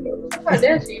sign prenup.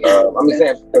 Kardashian. I'm just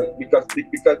saying because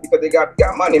they got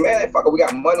money, man. Fuck it, we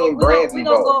got money and brands we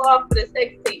gonna involved. go off for the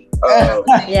sex tape.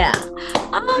 Yeah.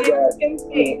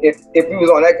 If we was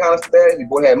on that kind of status, we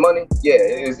both had money. Yeah,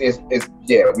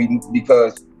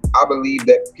 because I believe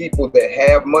that people that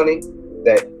have money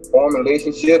that form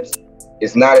relationships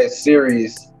is not as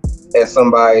serious as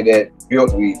somebody that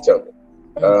builds with each other.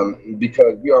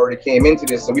 Because we already came into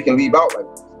this, so we can leave out like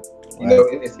this. You know,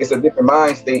 it's a different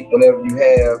mind state whenever you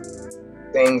have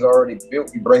things already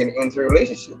built. You bring it into a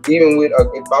relationship. Even with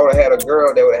if I would have had a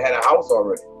girl that would have had a house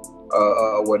already,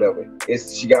 whatever.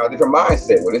 She got a different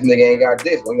mindset. Well, this nigga ain't got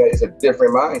this. Well, it's a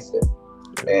different mindset.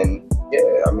 And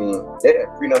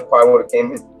prenup probably would have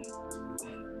came in.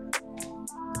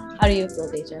 How do you feel,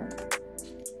 Deja?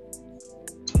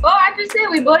 Well, I just said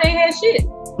we both ain't had shit.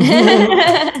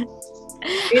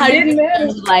 How do you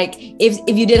feel? Like,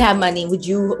 if you did have money, would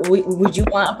you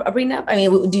want a prenup? I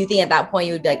mean, do you think at that point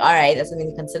you would be like, all right, that's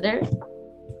something to consider?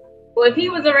 Well, if he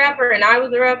was a rapper and I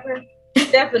was a rapper,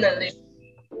 definitely.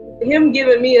 Him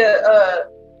giving me a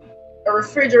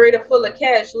refrigerator full of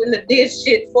cash wouldn't have did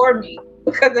shit for me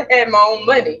because I had my own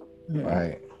money.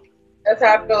 Right. That's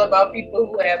how I feel about people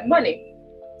who have money.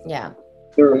 Yeah.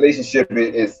 The relationship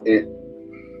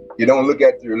you don't look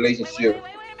at the relationship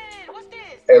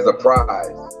as a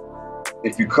prize.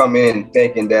 If you come in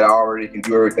thinking that I already can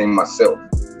do everything myself.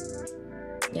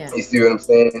 Yeah. You see what I'm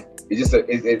saying?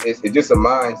 it's just a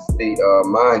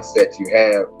mindset you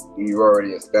have when you've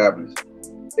already established.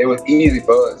 It was easy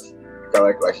for us.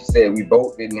 Like she said, we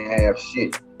both didn't have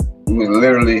shit. We was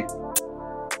literally,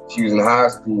 she was in high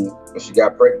school when she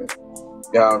got pregnant.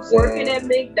 You know what I'm saying? Working at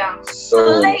McDonald's.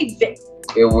 So Lazy.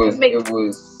 it was,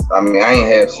 I mean, I ain't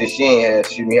have shit. She ain't had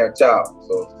shit. We had a child.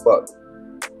 So fuck.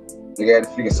 Nigga had to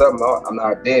figure something out. I'm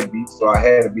not a deadbeat, so I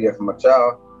had to be there for my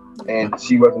child. And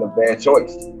she wasn't a bad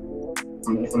choice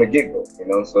from the get-go, you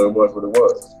know? So it was what it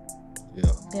was.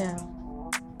 Yeah.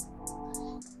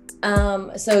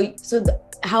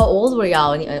 How old were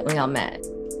y'all when y'all met?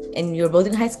 And you were both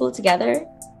in high school together?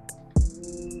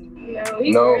 No,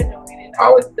 he graduated. I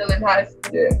was still in high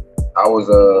school. Yeah.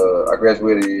 I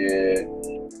graduated in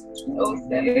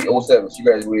 07. She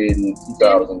graduated in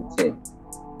 2010.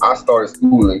 I started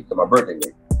school late because my birthday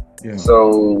late. Yeah.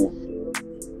 So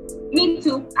me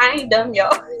too. I ain't dumb,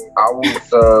 y'all. I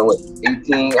was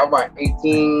 18. I'm about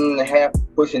 18 and a half,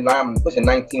 pushing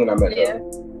 19 when I met her.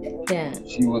 Yeah.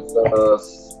 She was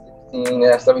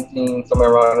 16, 17, somewhere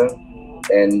around there.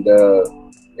 And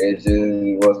it just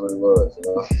was what it was, you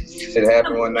know. Shit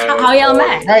happened one night. How y'all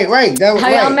met? Right. That was how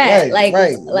y'all met? Right.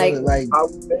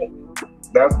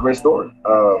 That's a great story.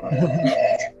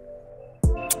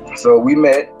 So we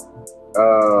met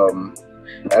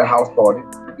at a house party.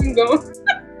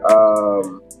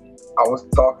 I was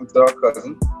talking to her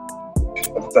cousin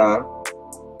at the time.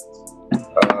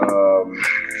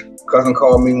 Cousin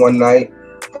called me one night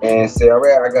and said, "All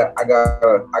right, I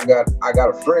got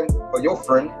a friend for your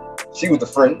friend." She was the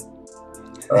friend.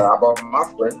 I bought my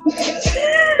friend.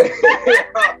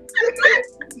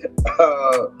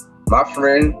 My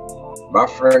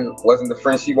friend wasn't the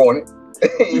friend she wanted.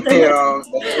 You know what I'm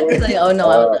saying? It's like, oh no,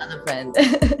 I was the other friend.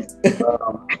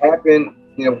 Happened,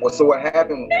 you know. So what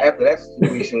happened after that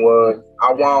situation was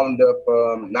I wound up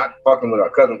not fucking with her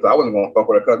cousin, because I wasn't gonna fuck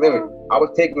with her cousin. Anyway, I was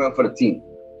taking her for the team.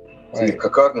 Right. See, her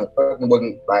cousin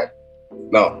wasn't like,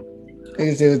 no.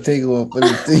 Niggas say was taking one for the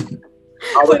team.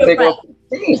 I was taking one for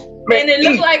the team. Man, and it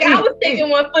looked like I was taking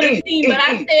one for the team, but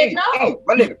I said no.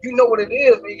 My nigga, you know what it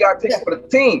is when you gotta take it for the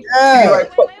team. Yeah. You're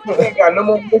like, fuck, we ain't got no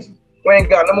more missions. We ain't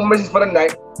got no more missions for the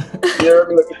night. You heard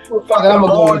me? Look, I'm gonna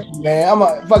go with you,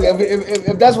 man. Fuck it.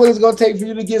 If that's what it's gonna take for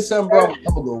you to get something, bro, I'm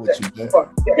gonna go with you, man.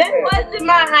 That wasn't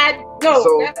my high. No, so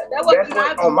that wasn't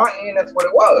my. On my end, that's what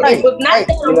it was. It was not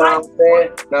that. You know what I'm saying?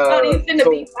 No, he's finna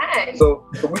be fine. So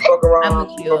we fuck around. I'm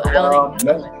with you. I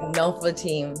don't know for the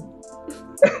team.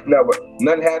 No, but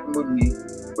nothing happened with me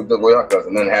with our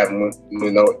cousin. Nothing happened with,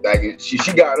 you know, like she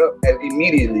got up and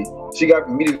immediately. She got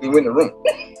immediately in the room.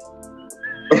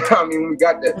 I mean, when we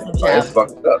got there, it's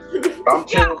fucked up. I'm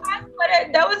chilling.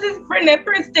 That was his friend. That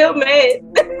friend still mad.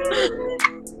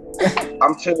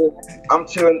 I'm chilling on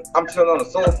the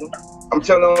sofa. I'm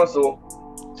chilling on the sofa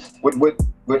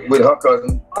with her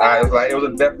cousin. I was like, it was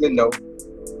a definite no.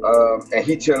 And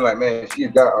he chilling like, man, she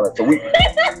got all right. So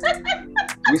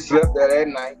we slept there that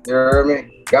night. You heard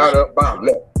me? Got up, bam,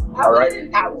 left. All right.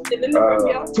 I was still in the room,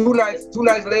 y'all. Two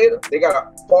nights later, they got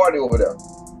a party over there.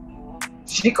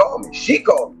 She called me. Her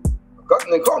cousin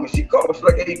didn't call me. She called me. She's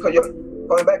like, hey, you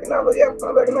coming back tonight? I was like, yeah, I'm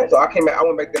coming back tonight. So I came back. I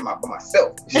went back there by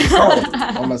myself. She called me.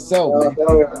 On myself, man. I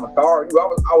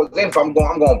was in, so I'm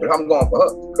going for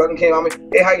her. Cousin came on me.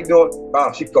 Hey, how you doing?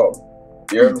 She called me.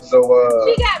 You heard me? So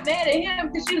she got mad at him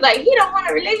because she was like, he don't want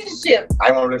a relationship.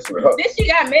 I want a relationship with her. Then she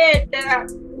got mad that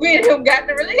we and him got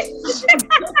the relationship.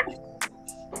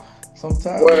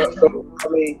 Sometimes. Well, so, I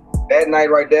mean, that night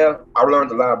right there, I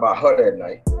learned a lot about her that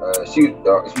night. She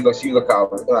was a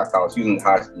college, not college. She was in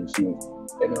high school. She was,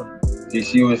 you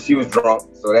know, she was drunk.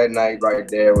 So that night right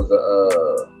there was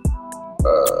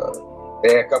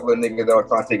they had a couple of niggas that were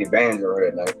trying to take advantage of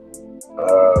her that night.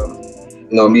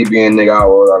 You know, me being nigga, I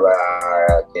was like,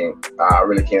 I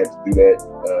really can't do that.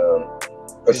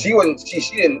 But she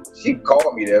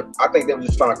called me there. I think they were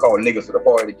just trying to call niggas to the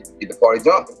party to get the party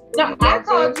jumping. No, I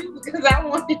called you because I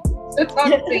wanted to talk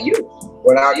to you.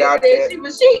 When I got there, she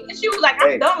was like,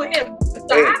 I'm done with him.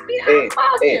 So I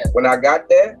called him. When I got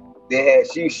there, they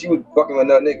had she was fucking with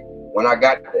another nigga. When I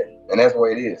got there, and that's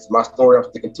what it is. My story, I'm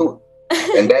sticking to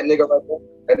it. And that nigga right there,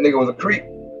 that nigga was a creep.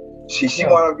 She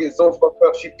wound up getting so fucked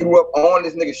up, she threw up on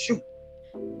this nigga's shoe.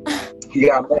 He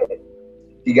got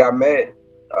mad.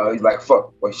 He's like,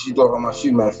 fuck. Well, she threw up on my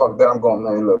shoe, man. Fuck that. I'm going,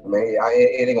 man. Look, man,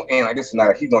 it ain't gonna end like this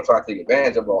tonight. He's gonna try to take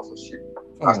advantage of all some shit.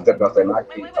 I stepped up and I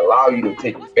can't allow you to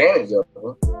take advantage of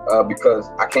her because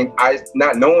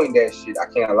not knowing that shit, I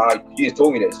can't allow you. She just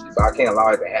told me that shit, so I can't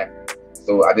allow it to happen.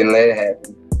 So I didn't let it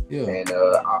happen. Yeah. And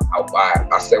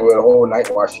I sat with her the whole night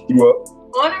while she threw up.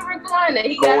 on a recliner.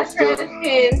 He got a trash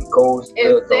can Cold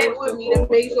and sat with me to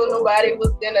make sure nobody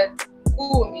was gonna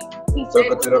fool me. He took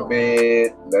her to the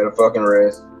bed, let her fucking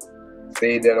rest,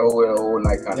 stayed there the whole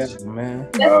night kind of shit. Man.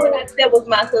 That's what I said was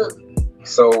my husband.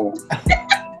 So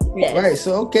Yes. Right.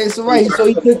 So okay. So right. So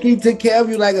he took care of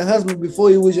you like a husband before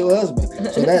he was your husband.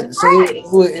 So that. So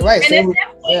right. And So at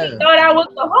that point, he thought I was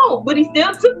the hoe, but he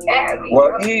still took care of me.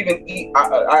 well,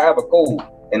 I have a code,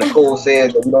 and the code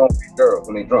says that we don't pick girls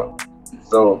when they drunk.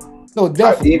 So no,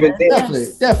 definitely, even then,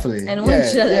 definitely. And yeah, we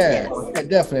should, yeah, yes. yeah,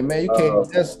 definitely, man. You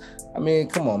can't. That's. I mean,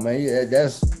 come on, man. Yeah,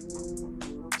 that's.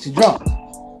 She drunk.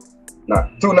 now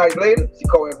 2 nights later, she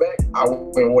called me back. I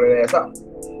went and wore that ass out.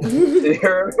 You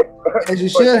heard me? As you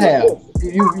should have.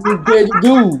 You paid your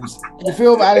dues. You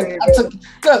feel me? I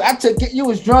took it. You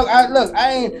was drunk.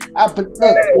 I ain't. Yeah,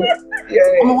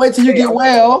 I'm gonna wait till you get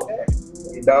well.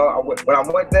 You know, when I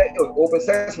went there, it was open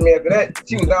sesame. After that,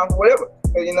 she was down for whatever.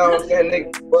 You know what I'm saying,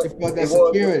 nigga? But She felt that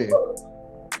security.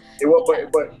 It was,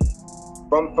 but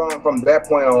from that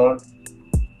point on,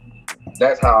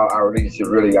 that's how our relationship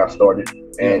really got started,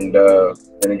 and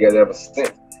been together ever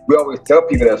since. We always tell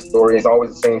people that story. It's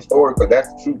always the same story because that's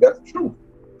the truth. That's the truth.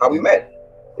 How we met.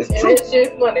 It's And true. it's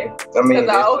shit funny. I mean, Because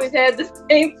I always had the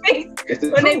same face. it's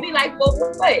the When they truth. be like, well,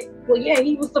 what? Well, yeah,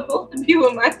 he was supposed to be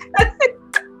with my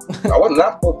cousin. I was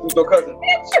not supposed to be your cousin.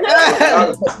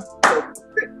 I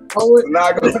was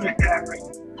not going to be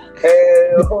married.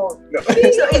 Hell no. So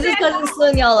is this cousin still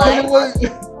in your life?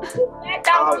 Sat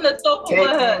down on the sofa with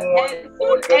her.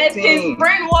 As soon as his 13.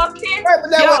 friend walked in, Right,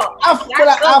 but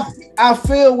that yo, I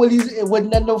feel what it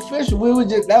wasn't nothing official. We were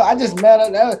just I just met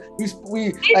her. We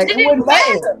like it wasn't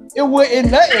nothing. It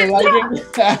wasn't nothing. Like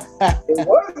It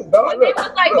was, dog. they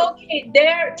was like, okay,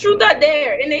 dare, truth or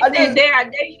dare. And they said, dare, I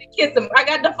dare you to kiss him. I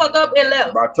got the fuck up and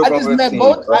left. I just met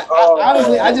both.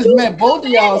 Honestly, I just met both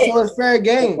of y'all, so it's fair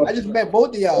game. I just met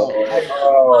both of y'all.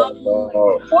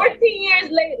 Oh, 14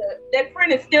 years later, that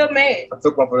friend is still mad. I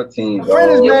took one for the team. My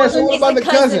friend is dog. mad. So what about the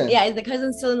cousin? Yeah, is the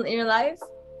cousin still in your life?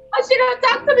 But she don't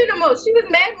talk to me no more. She was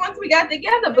mad once we got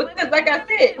together because, like I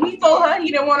said, he told her he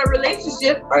didn't want a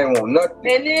relationship. I ain't want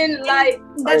nothing. And then, like,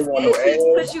 I ain't want no She ass.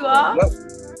 put you off? Nothing.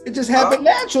 It just happened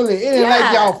naturally. It ain't like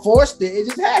Yeah. y'all forced it. It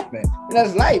just happened. And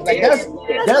that's life. Like That's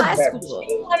that's high school.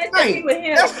 she wanted to Right. be with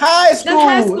him. that's high school. That's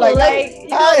high school. Like Like, that's you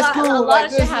know, high a school. lot Like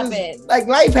of shit this happens. is like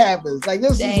life happens. Like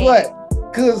this Dang. is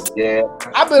what? Cause Yeah.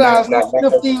 I've been out Not- for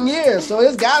not- 15 years, so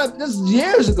this is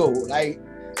years ago. Like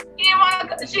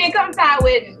She didn't come to our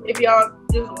wedding if y'all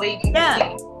just waiting.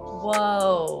 Yeah.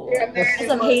 Whoa. Got married That's in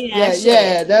some hating yeah, ass shit.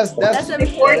 yeah, that's some that's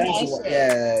hating ass shit.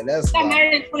 yeah, that's got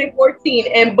married in 2014,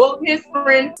 and both his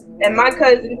friend and my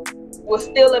cousin was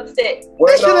still upset.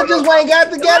 They should have just went and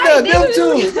got together. Right, they Them would've-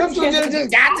 two should have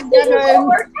just got together and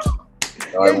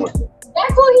No, it wasn't.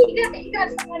 That's what he got. He got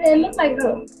somebody that looked like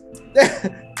her.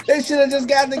 they should have just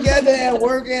got together and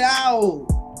work it out.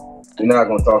 We're not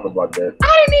gonna talk about that.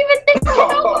 I didn't even think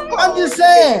about that. I'm just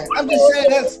saying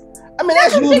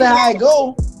that's usually how I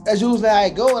go. That's usually how I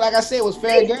go. Like I said, it was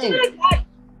fair game.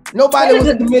 Nobody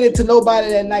was committed to nobody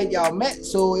that night y'all met,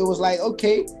 so it was like,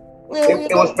 okay. Well,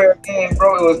 It was fair game,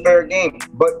 bro. It was fair game.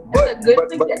 But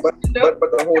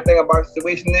the whole thing about the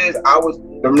situation is,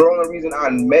 the only reason I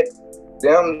met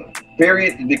them,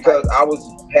 period, is because I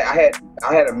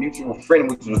had a mutual friend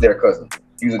which was their cousin.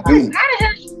 He was a dude. How the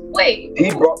hell? Wait.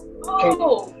 He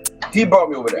brought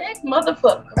me over there. That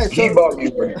motherfucker. Hey, He so- brought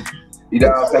me over there. You know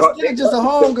what I'm saying? It's just a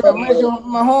homegirl,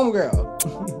 my homegirl.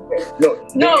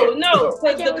 No.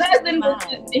 Because the cousin was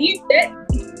he that.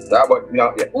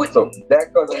 So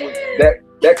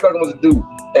that cousin was a dude,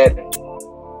 and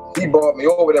he brought me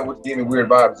over there, which gave me weird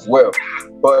vibes as well.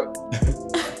 But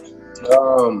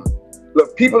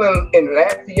look, people in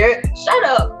Lafayette, Shut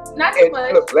up. Not too and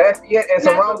much. look, Lafayette and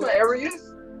Not surrounding too much.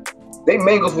 areas, they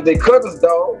mingles with their cousins,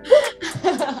 dog.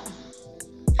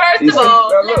 First You of see,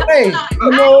 all, look, Hey,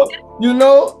 you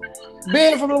know,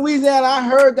 being from Louisiana, I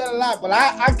heard that a lot, but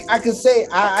I could say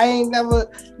I ain't never,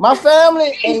 my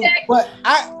family ain't, but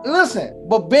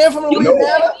but being from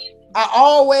Louisiana, I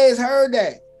always heard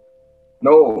that.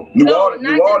 No, New No, Orleans,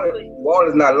 not New Orleans, definitely. New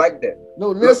Orleans not like that. No,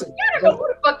 listen. I don't know who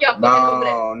the fuck y'all fucking over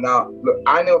there. No. Look,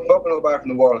 I never fucked with nobody from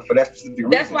New Orleans for that specific reason.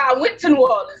 That's why I went to New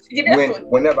Orleans to get that one.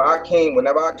 Whenever I came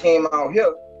out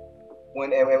here,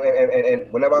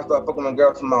 and whenever I started fucking with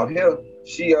girls from out here,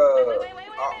 she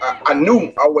I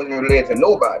knew I wasn't related to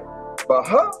nobody, but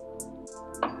her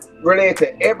related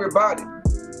to everybody.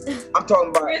 I'm talking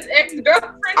about. His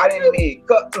ex-girlfriend. I didn't need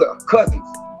cousins.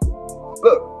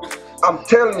 Look, I'm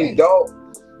telling you, dog.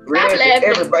 Related to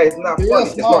everybody, it's not funny.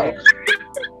 It's funny.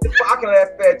 I can laugh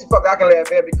at you. I can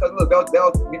laugh at because look, that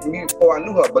was me before I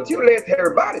knew her. But you related to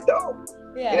everybody, dog.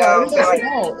 Yeah. You know what I'm saying? Like, No,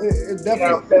 it you know what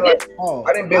definitely. I'm saying? Like, Oh,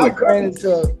 I didn't build with cousins.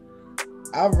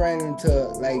 I've ran into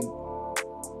like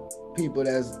people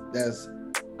that's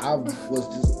I was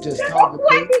just talking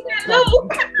to,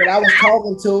 that I was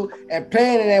talking to and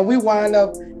planning, and we wind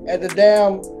up at the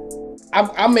damn.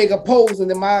 I make a post, and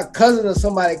then my cousin or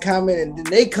somebody comment, and then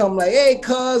they come like, "Hey,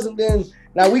 cuz," and then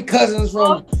now we cousins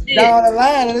from down the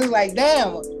line, and it's like,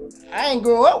 "Damn, I ain't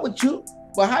grow up with you,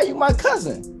 but how you my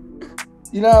cousin?"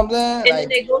 You know what I'm saying? And then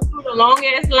they go through the long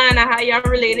ass line of how y'all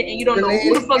related, and you don't know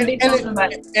who the fuck they talking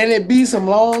about. And it be some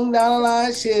long down the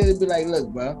line shit. It'd be like, "Look,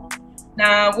 bro."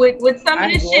 Nah, with some of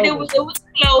this shit, it was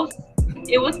close.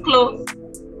 It was close.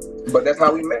 But that's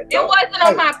how we met. It wasn't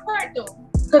on my part though.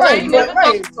 Right.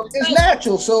 It's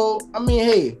natural. So I mean,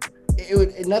 hey,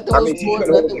 nothing was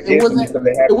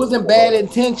it wasn't bad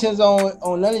intentions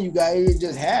on none of you guys. It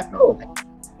just happened.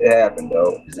 It happened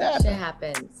though. Shit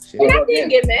happens. And I didn't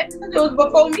get mad because it was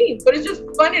before me. But it's just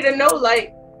funny to know,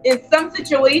 like, in some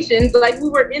situations, like we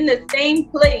were in the same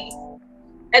place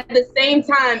at the same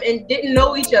time and didn't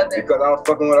know each other. Because I was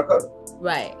fucking with a cousin.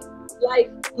 Right.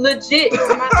 Like legit,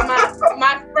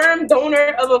 my sperm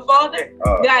donor of a father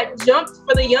got jumped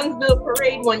for the Youngsville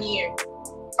parade one year.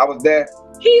 I was there.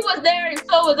 He was there and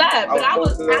so was I. But I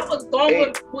was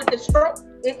going with the stroke.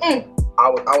 I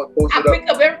was posted up. I picked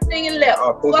up everything and left.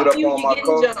 I posted up on my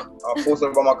car. I posted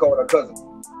up on my car with a cousin.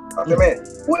 I said, "Man,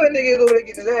 who that nigga is over there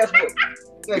getting his ass whooped?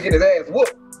 He's gonna get his ass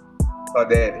whooped." Her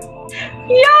daddy.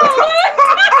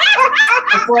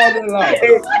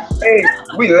 Hey,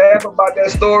 we laugh about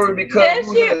that story because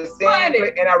we was in the same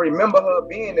place, and I remember her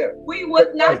being there. We was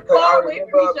not far away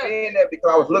from each other. Being there because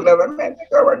I was looking at her like, man, that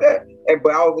girl right there.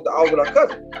 But I was with her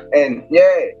cousin, and yeah,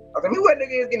 I said, who that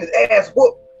nigga is getting his ass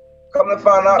whooped? Come to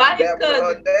find out by that was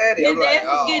her daddy. His ass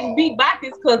was getting beat by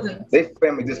his cousins. They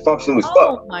family dysfunction was fuck.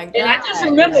 Oh my God. And I just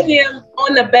remember him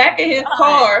on the back of his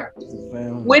car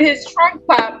with his trunk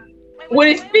pop. With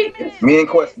his speakers. Me and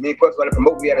Quest wanted to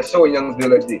promote. We had a show in Youngsville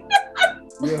that day.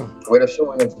 Yeah. We had a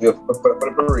show in Youngsville for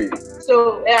the parade.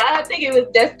 So I think it was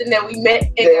destined that we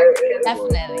met. And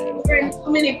Definitely. We were in so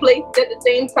many places at the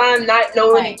same time, not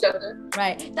knowing each other.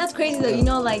 Right. That's crazy though. You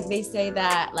know, like they say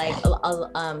that like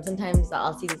sometimes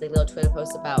I'll see these like little Twitter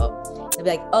posts about they'll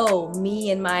be like, oh,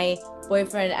 me and my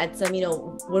boyfriend at some, you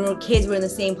know, when we're kids, we're in the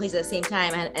same place at the same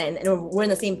time and we're in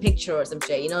the same picture or some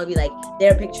shit. You know, it'd be like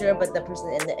their picture, but the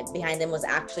person behind them was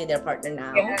actually their partner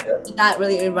now. Yeah. That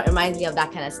really reminds me of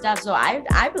that kind of stuff. So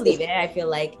I believe it. I feel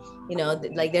like, you know,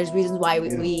 like there's reasons why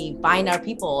we find our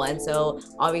people, and so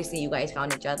obviously you guys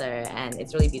found each other, and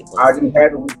it's really beautiful. I just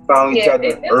had we found each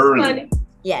other early. Funny.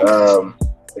 Yeah.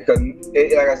 Because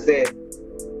like I said,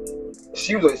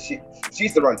 she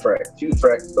used to run track. She was a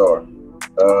track star.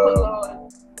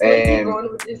 And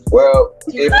well,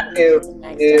 if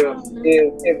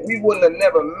we wouldn't have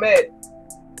never met,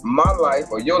 my life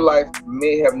or your life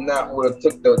may have not would have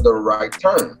took the right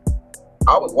turn.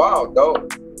 I was wild,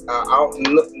 dog.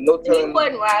 No telling. He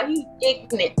wasn't wild. He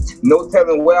ignorant. No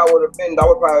telling where I would have been. I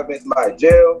would probably have been to my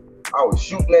jail. I was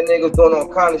shooting at niggas, doing all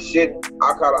kind of shit.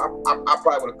 I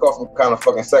probably would have caused some kind of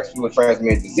fucking sexually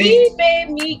transmitted disease. He made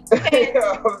me.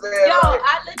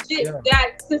 I legit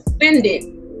got suspended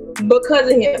because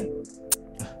of him.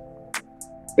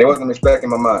 They wasn't respecting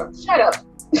my mind. Shut up.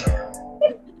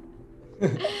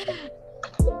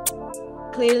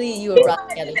 Clearly, you were brought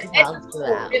together to balance it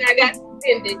out. And I got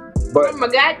suspended from my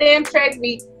goddamn track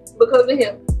meet because of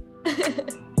him.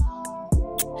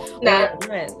 Nah.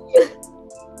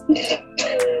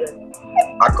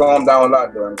 I calmed down a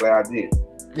lot though. I'm glad I did.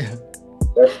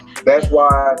 That's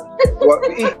why.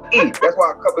 That's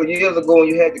why a couple of years ago when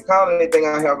you had the comedy thing,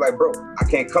 I was like, bro, I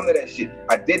can't come to that shit.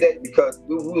 I did that because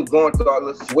we was going through our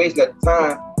little situation at the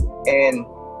time, and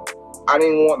I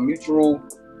didn't want mutual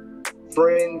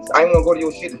friends. I didn't want to go to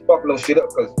your shit and fuck no shit up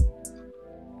because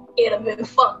it'd have been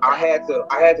fucked. I had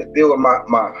to deal with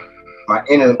my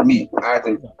inner me. I had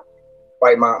to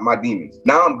fight my demons.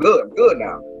 Now I'm good. I'm good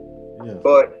now. Yeah.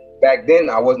 But back then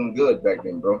I wasn't good back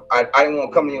then, bro. I didn't want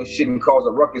to come in your shit and cause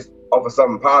a ruckus off of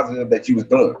something positive that you was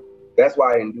doing. That's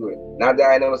why I didn't do it. Not that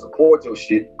I never support your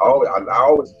shit. I always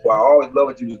love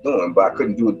what you was doing, but I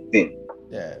couldn't do it then.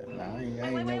 Yeah, I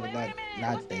ain't never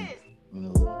not think, you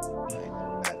know, I ain't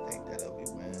never not think that of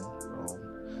you, man. So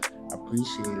I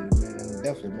appreciate it, man.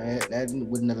 Definitely, man. That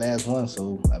wasn't the last one,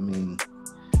 so I mean.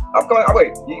 I'm coming.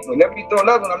 Wait, whenever you throw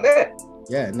another one, I'm there.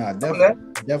 Yeah,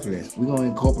 definitely. We're gonna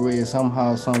incorporate it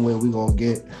somehow, somewhere. We're gonna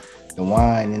get the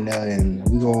wine in there, and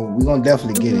we're gonna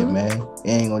definitely get it, man. It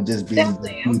ain't gonna just be. It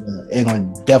ain't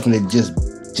gonna definitely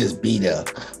just be there.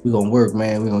 We're gonna work,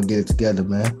 man. We're gonna get it together,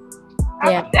 man.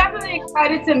 Yeah. I'm definitely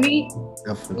excited to meet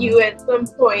Definitely. you at some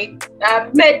point.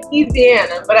 I've met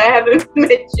Louisiana, but I haven't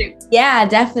met you. Yeah,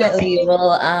 definitely.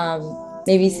 Well,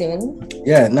 maybe soon.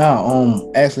 Yeah,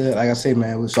 no, actually, like I say,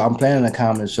 man, so I'm planning a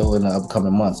comedy show in the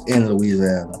upcoming months in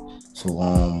Louisiana.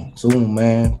 So, soon,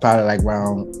 man, probably like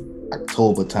around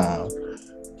October time.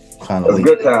 Kind of It's a late.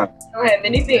 good time. I don't have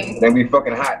anything. It's gonna be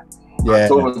fucking hot. Yeah,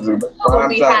 October's the prime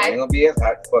be time. hot. Ain't gonna be as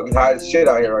hot. Fucking hot as shit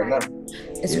out here right now.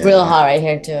 It's Yeah. real hot right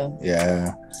here too.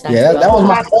 yeah, It's yeah. That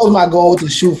actually was my goal to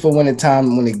shoot for when it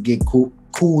get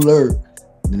cooler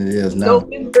than it is now.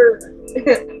 November.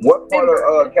 What part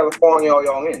of California are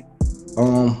y'all in?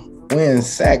 We're in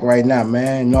Sac right now,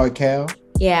 man. NorCal.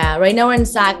 Yeah, right now we're in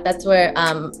Sac. That's where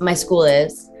my school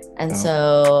is, and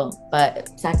so but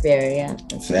Sac Bay area.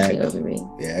 That's Sac. usually where we read.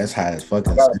 Yeah, it's hot as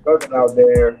fucking. I got a cousin out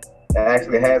there that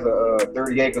actually has a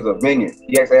 30 acres of vineyard.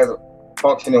 He actually has a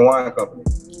functioning wine company.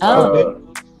 Oh,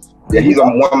 Yeah, he's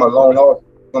one of my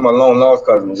long lost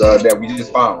cousins that we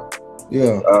just found.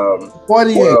 Yeah.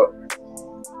 48.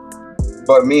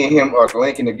 But me and him are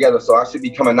linking together, so I should be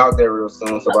coming out there real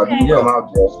soon. So if I do come out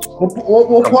there,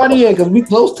 What part of it? Because we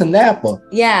close to Napa.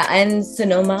 yeah, and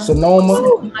Sonoma.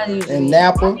 Sonoma and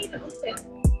Napa.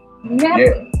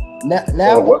 yeah.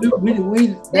 Napa, we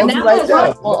that's Napa right is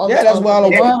there. all- Yeah, that's where all the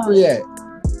Yeah. winery at.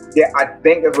 Yeah, I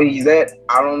think that's where he's at.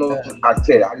 I don't know. I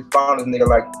tell you, I just found this nigga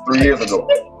like 3 years ago.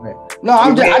 No,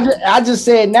 I just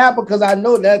said Napa because I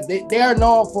know that they are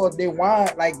known for their wine.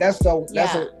 Like that's what they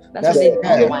yeah. You're not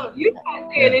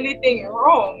saying anything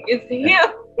wrong. It's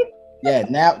him. Yeah,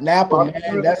 Napa,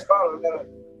 man. That's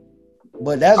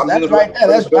I'm that's just right there.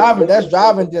 like- That's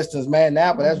driving distance, man.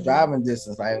 Napa, that's driving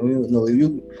distance. Like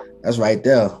that's right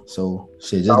there. So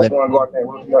shit, I just want to go out there. I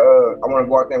want to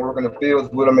go out there and work in the fields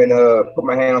with them and put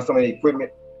my hand on some of the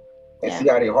equipment and see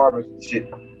how they harvest and shit.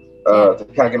 To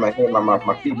kind of get my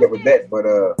feet wet with that. But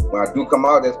when I do come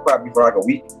out, that's probably for like a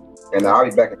week, and I'll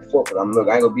be back and forth. Cause I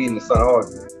ain't gonna be in the sun all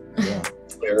day. Yeah.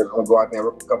 I'm gonna go out there and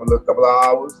work a couple of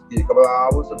hours, get a couple of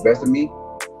hours, the best of me,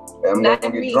 and I'm not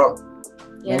gonna get drunk.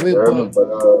 Yeah. But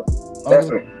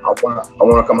definitely, I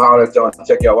wanna come holler at y'all and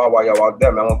check y'all out while y'all out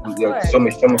there, man. I want to show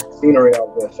me some scenery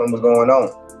out there, show me what's going on.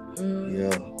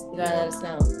 Yeah. You gotta let us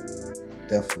know.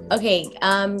 Definitely. Okay,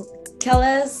 tell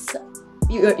us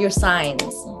your signs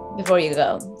before you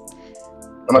go.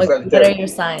 What are your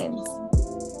signs?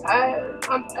 I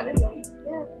don't know.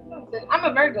 Yeah, I'm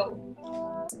a Virgo.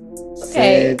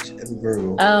 Okay. Sag and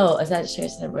Virgo. Oh, a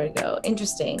Sagittarius and a Virgo.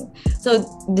 Interesting. So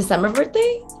December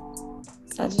birthday?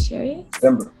 Sagittarius?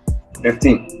 December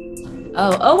 15th.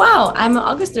 Oh wow. I'm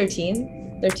August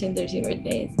 13. 13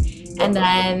 birthdays. And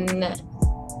then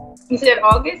You said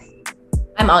August?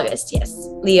 I'm August, yes.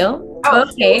 Leo. Oh,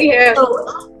 Okay. yeah.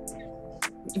 So,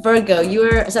 Virgo, you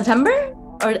were September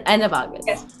or end of August?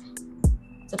 Yes.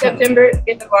 September,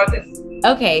 end of August.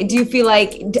 Okay. Do you feel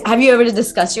like have you ever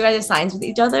discussed your guys' signs with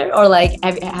each other, or like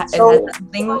has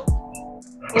something?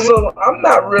 So I'm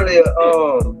not really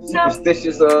a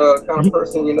superstitious kind of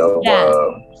person, you know. Yeah.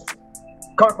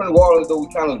 Coming from New Orleans, though,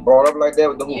 we kind of brought up like that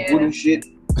with the whole voodoo shit.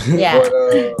 Yeah. But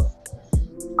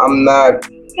I'm not.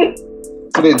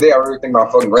 To this day, I really think my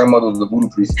fucking grandmother was a voodoo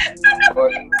priest.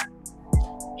 But,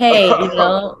 Hey, you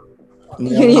know.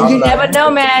 You never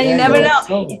know, man. You never know.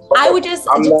 I would just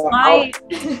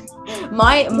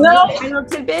my final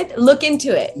tidbit. Look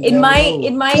into it. It might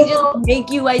just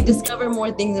make you like discover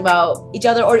more things about each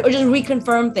other, or just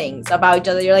reconfirm things about each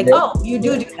other. You're like, oh, you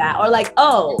do that, or like,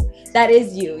 oh, that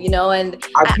is you. You know, and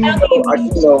I do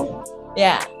know.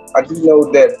 Yeah. I do know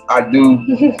that I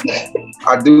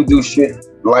do shit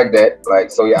like that. Like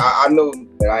so, yeah. I know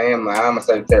that I am a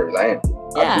Sagittarius. I am.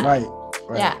 Yeah. Right.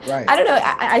 Right. I don't know.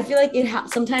 I feel like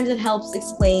sometimes it helps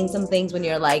explain some things when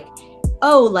you're like,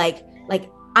 oh, like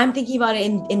I'm thinking about it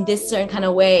in this certain kind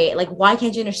of way. Like, why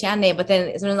can't you understand it? But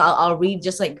then sometimes I'll read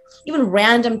just like even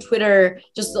random Twitter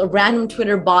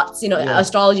bots, you know,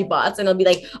 astrology bots, and it'll be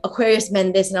like Aquarius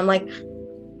men this, and I'm like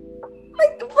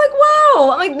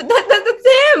wow, I'm like that's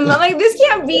him. I'm like, this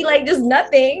can't be like just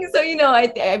nothing. So you know, I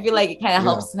feel like it kind of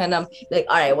helps kind of like,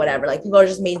 all right, whatever. Like people are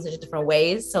just made in such different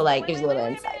ways, so like gives you a little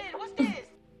insight.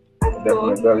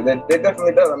 Definitely does. It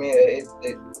definitely does. I mean,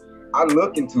 I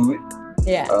look into it.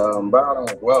 Yeah. But I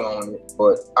don't dwell on it.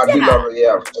 But I do love it.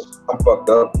 Yeah, I'm fucked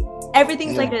up.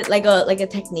 Everything's like a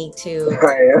technique to.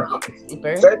 I am.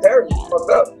 Sagittarius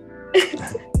fucked up.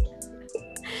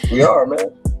 We are,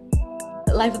 man.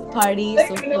 Life of the party,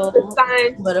 social,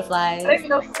 butterflies. I don't even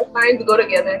know if the signs go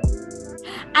together.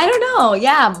 I don't know.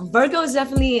 Yeah, Virgo is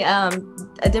definitely a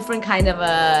different kind of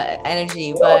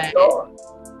energy, but.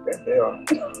 Yes, they are.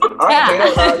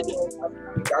 I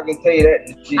can tell you that.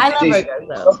 I love Virgos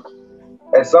though.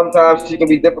 and sometimes she can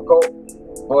be difficult,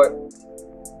 but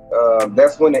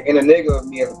that's when the inner nigga of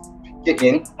me is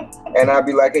kicking, and I'd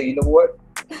be like, hey, you know what?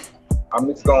 I'm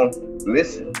just gonna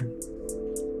listen.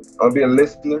 I'm gonna be a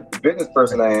listener, the business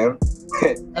person I am,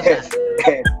 and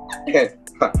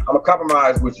I'm gonna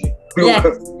compromise with you. Yes.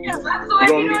 Yeah, that's why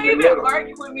you don't even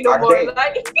argue with me no more.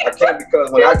 I can't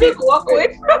because when I get walk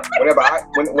away from whenever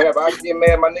I get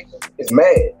mad, my nigga, it's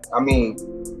mad. I mean,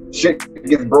 shit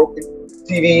gets broken,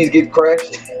 TVs get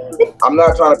crashed. I'm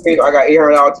not trying to pay. I got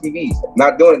 $800 TVs.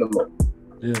 Not doing it no more.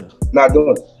 Yeah. Not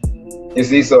doing it. You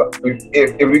see, so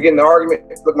if we get in an argument,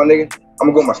 look, my nigga, I'm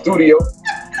gonna go to my studio.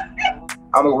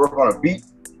 I'm gonna work on a beat,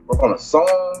 work on a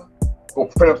song, go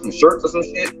print up some shirts or some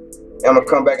shit, and I'm gonna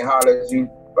come back and holler at you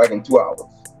like in 2 hours.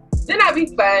 Then I'd be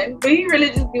fine, but he really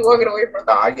just be walking away from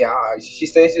me. Yeah, she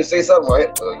said she'll say something,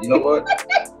 right? You know what?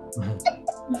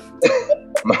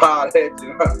 I'm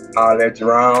holler at you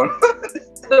around.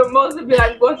 The most would be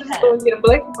like, go to the store and get a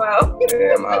black file.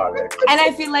 Yeah, I'm holler at you. And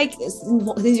I feel like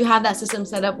since you have that system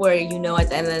set up where you know at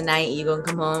the end of the night you're gonna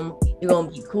come home, you're gonna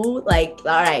be cool. Like,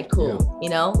 all right, cool. You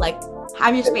know, like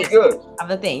have your space. Good. Have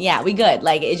the thing. Yeah, we good.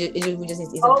 Like we just need to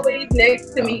see always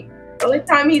next to me. The only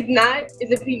time he's not is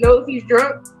if he knows he's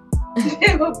drunk.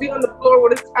 Then he'll be on the floor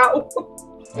with a towel.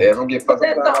 Yeah, don't get fucked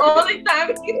up. That's the only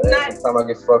time he's not. Sometimes I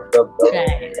get fucked up, though. Right.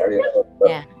 I get fucked up.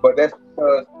 Yeah. But that's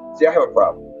because, see, I have a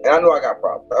problem. And I know I got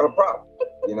problems. I have a problem.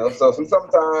 You know, so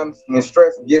sometimes when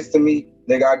stress gets to me,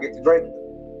 nigga, I get to drinking.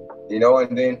 You know,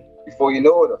 and then before you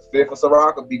know it, a fifth of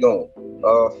Ciroc will be gone.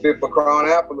 Fifth of Crown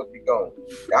Apple will be gone.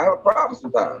 I have a problem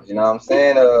sometimes, you know what I'm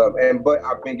saying? But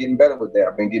I've been getting better with that.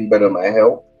 I've been getting better with my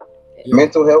health,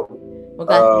 mental health.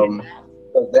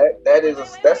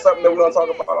 That's something that we don't talk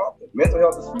about often. Mental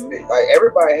health is like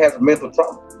everybody has mental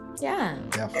trauma. Yeah.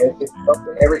 And it's up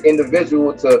to every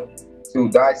individual to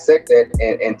dissect that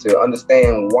and to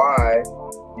understand why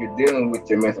you're dealing with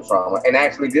your mental trauma and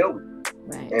actually deal with it.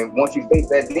 Right. And once you face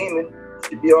that demon,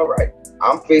 you'll be all right.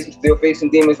 I'm still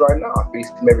facing demons right now. I face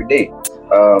them every day.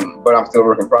 But I'm still a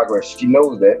work in progress. She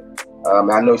knows that.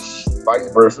 I know vice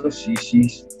versa.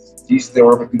 She's still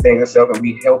working through things herself, and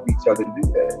we help each other do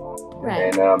that.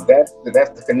 Right. And that's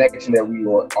the connection that we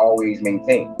will always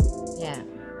maintain. Yeah.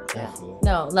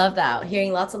 No, love that.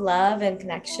 Hearing lots of love and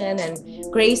connection and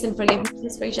grace and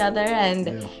forgiveness for each other,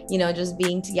 and you know, just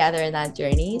being together in that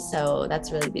journey. So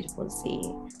that's really beautiful to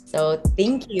see. So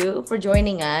thank you for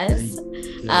joining us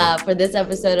for this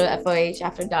episode of FOH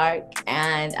After Dark.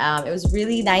 And it was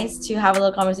really nice to have a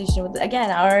little conversation with, again,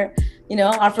 our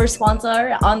first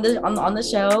sponsor on the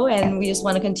show. And we just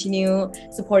want to continue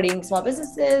supporting small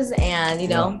businesses and,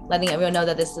 letting everyone know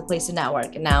that this is a place to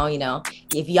network. And now,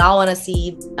 if y'all want to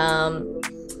see,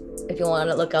 if you want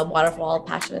to look up Waterfall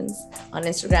Passions on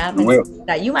Instagram and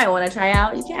that you might want to try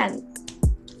out, you can.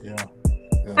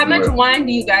 How much wine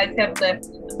do you guys have left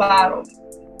in the bottle?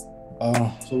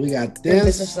 So we got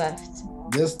this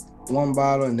one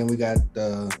bottle, and then we got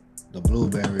the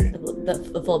blueberry,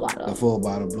 the full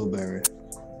bottle, blueberry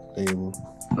label.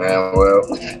 Man, well,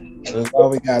 that's all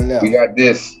we got left. We got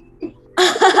this.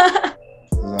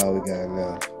 That's all we got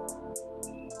left.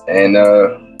 And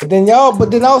but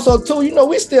then also too,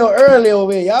 we still early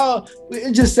over here, y'all.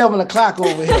 It's just 7 o'clock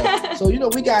over here, so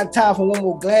we got time for one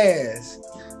more glass.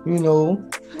 We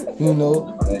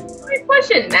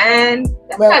pushing 9.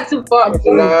 That's not too far. 9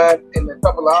 in a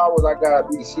couple of hours. I gotta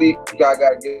be asleep. I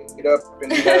gotta get up and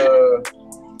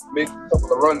make a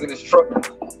couple of runs in this truck.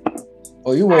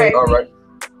 Oh, you were all right.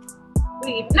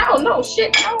 No,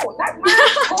 shit, no, not mine.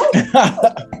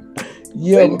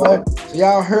 Yeah, man. So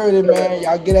y'all heard it, man.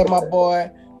 Y'all get at my boy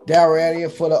Daryl out here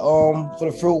for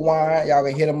the fruit wine. Y'all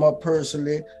can hit him up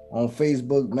personally on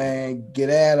Facebook, man. Get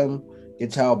at him.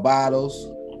 Get y'all bottles.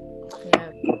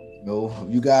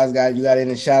 You guys got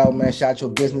any shout out, man? Shout your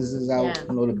businesses out.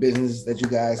 The business that you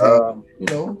guys have.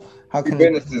 How can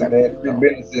businesses, man? Three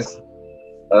businesses.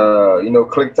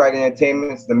 Click Tight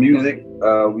Entertainment's the music.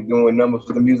 We doing numbers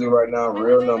for the music right now,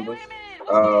 real numbers.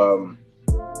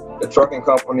 The trucking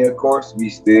company, of course, we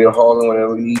still hauling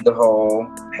whatever we need to haul,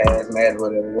 hazmat,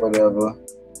 whatever.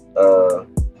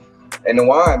 And the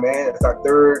wine, man, it's our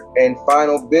third and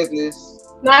final business.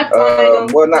 Not final.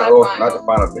 Not the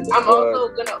final business. I'm also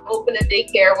gonna open a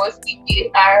daycare once we get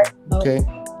our. Okay.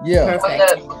 Yeah.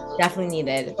 Perfect. Definitely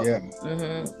needed. Yeah.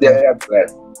 Mm-hmm. Yeah, after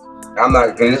that. I'm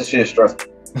not, because this shit is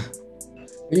stressful.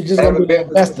 You're just gonna be an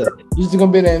investor. You're just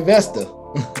gonna be an investor.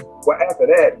 Well, after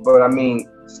that, but I mean,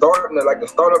 starting the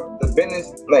startup, the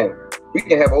business, man, we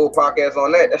can have a whole podcast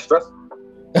on that. That's stressful.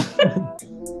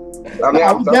 I mean,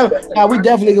 we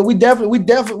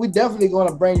definitely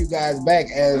gonna bring you guys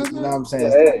back as you know what I'm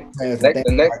saying. Yeah. The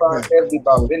next podcast be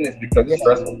about business because it's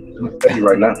stressful. I'm gonna tell you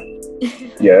right now.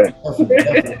 Yeah.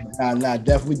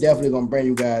 Definitely gonna bring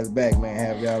you guys back, man.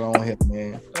 Have y'all on here,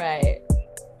 man. Right.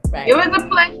 It was a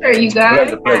pleasure, you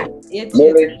guys. Pleasure. You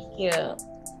too. Thank you.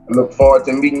 I look forward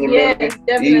to meeting you, Yeah, man.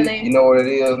 definitely. You know what it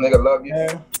is, nigga. Love you.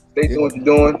 Yeah. Stay doing what you're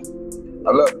doing.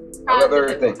 I love it. I love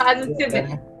everything.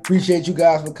 Positivity. Appreciate you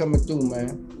guys for coming through,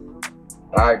 man.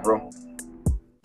 All right, bro.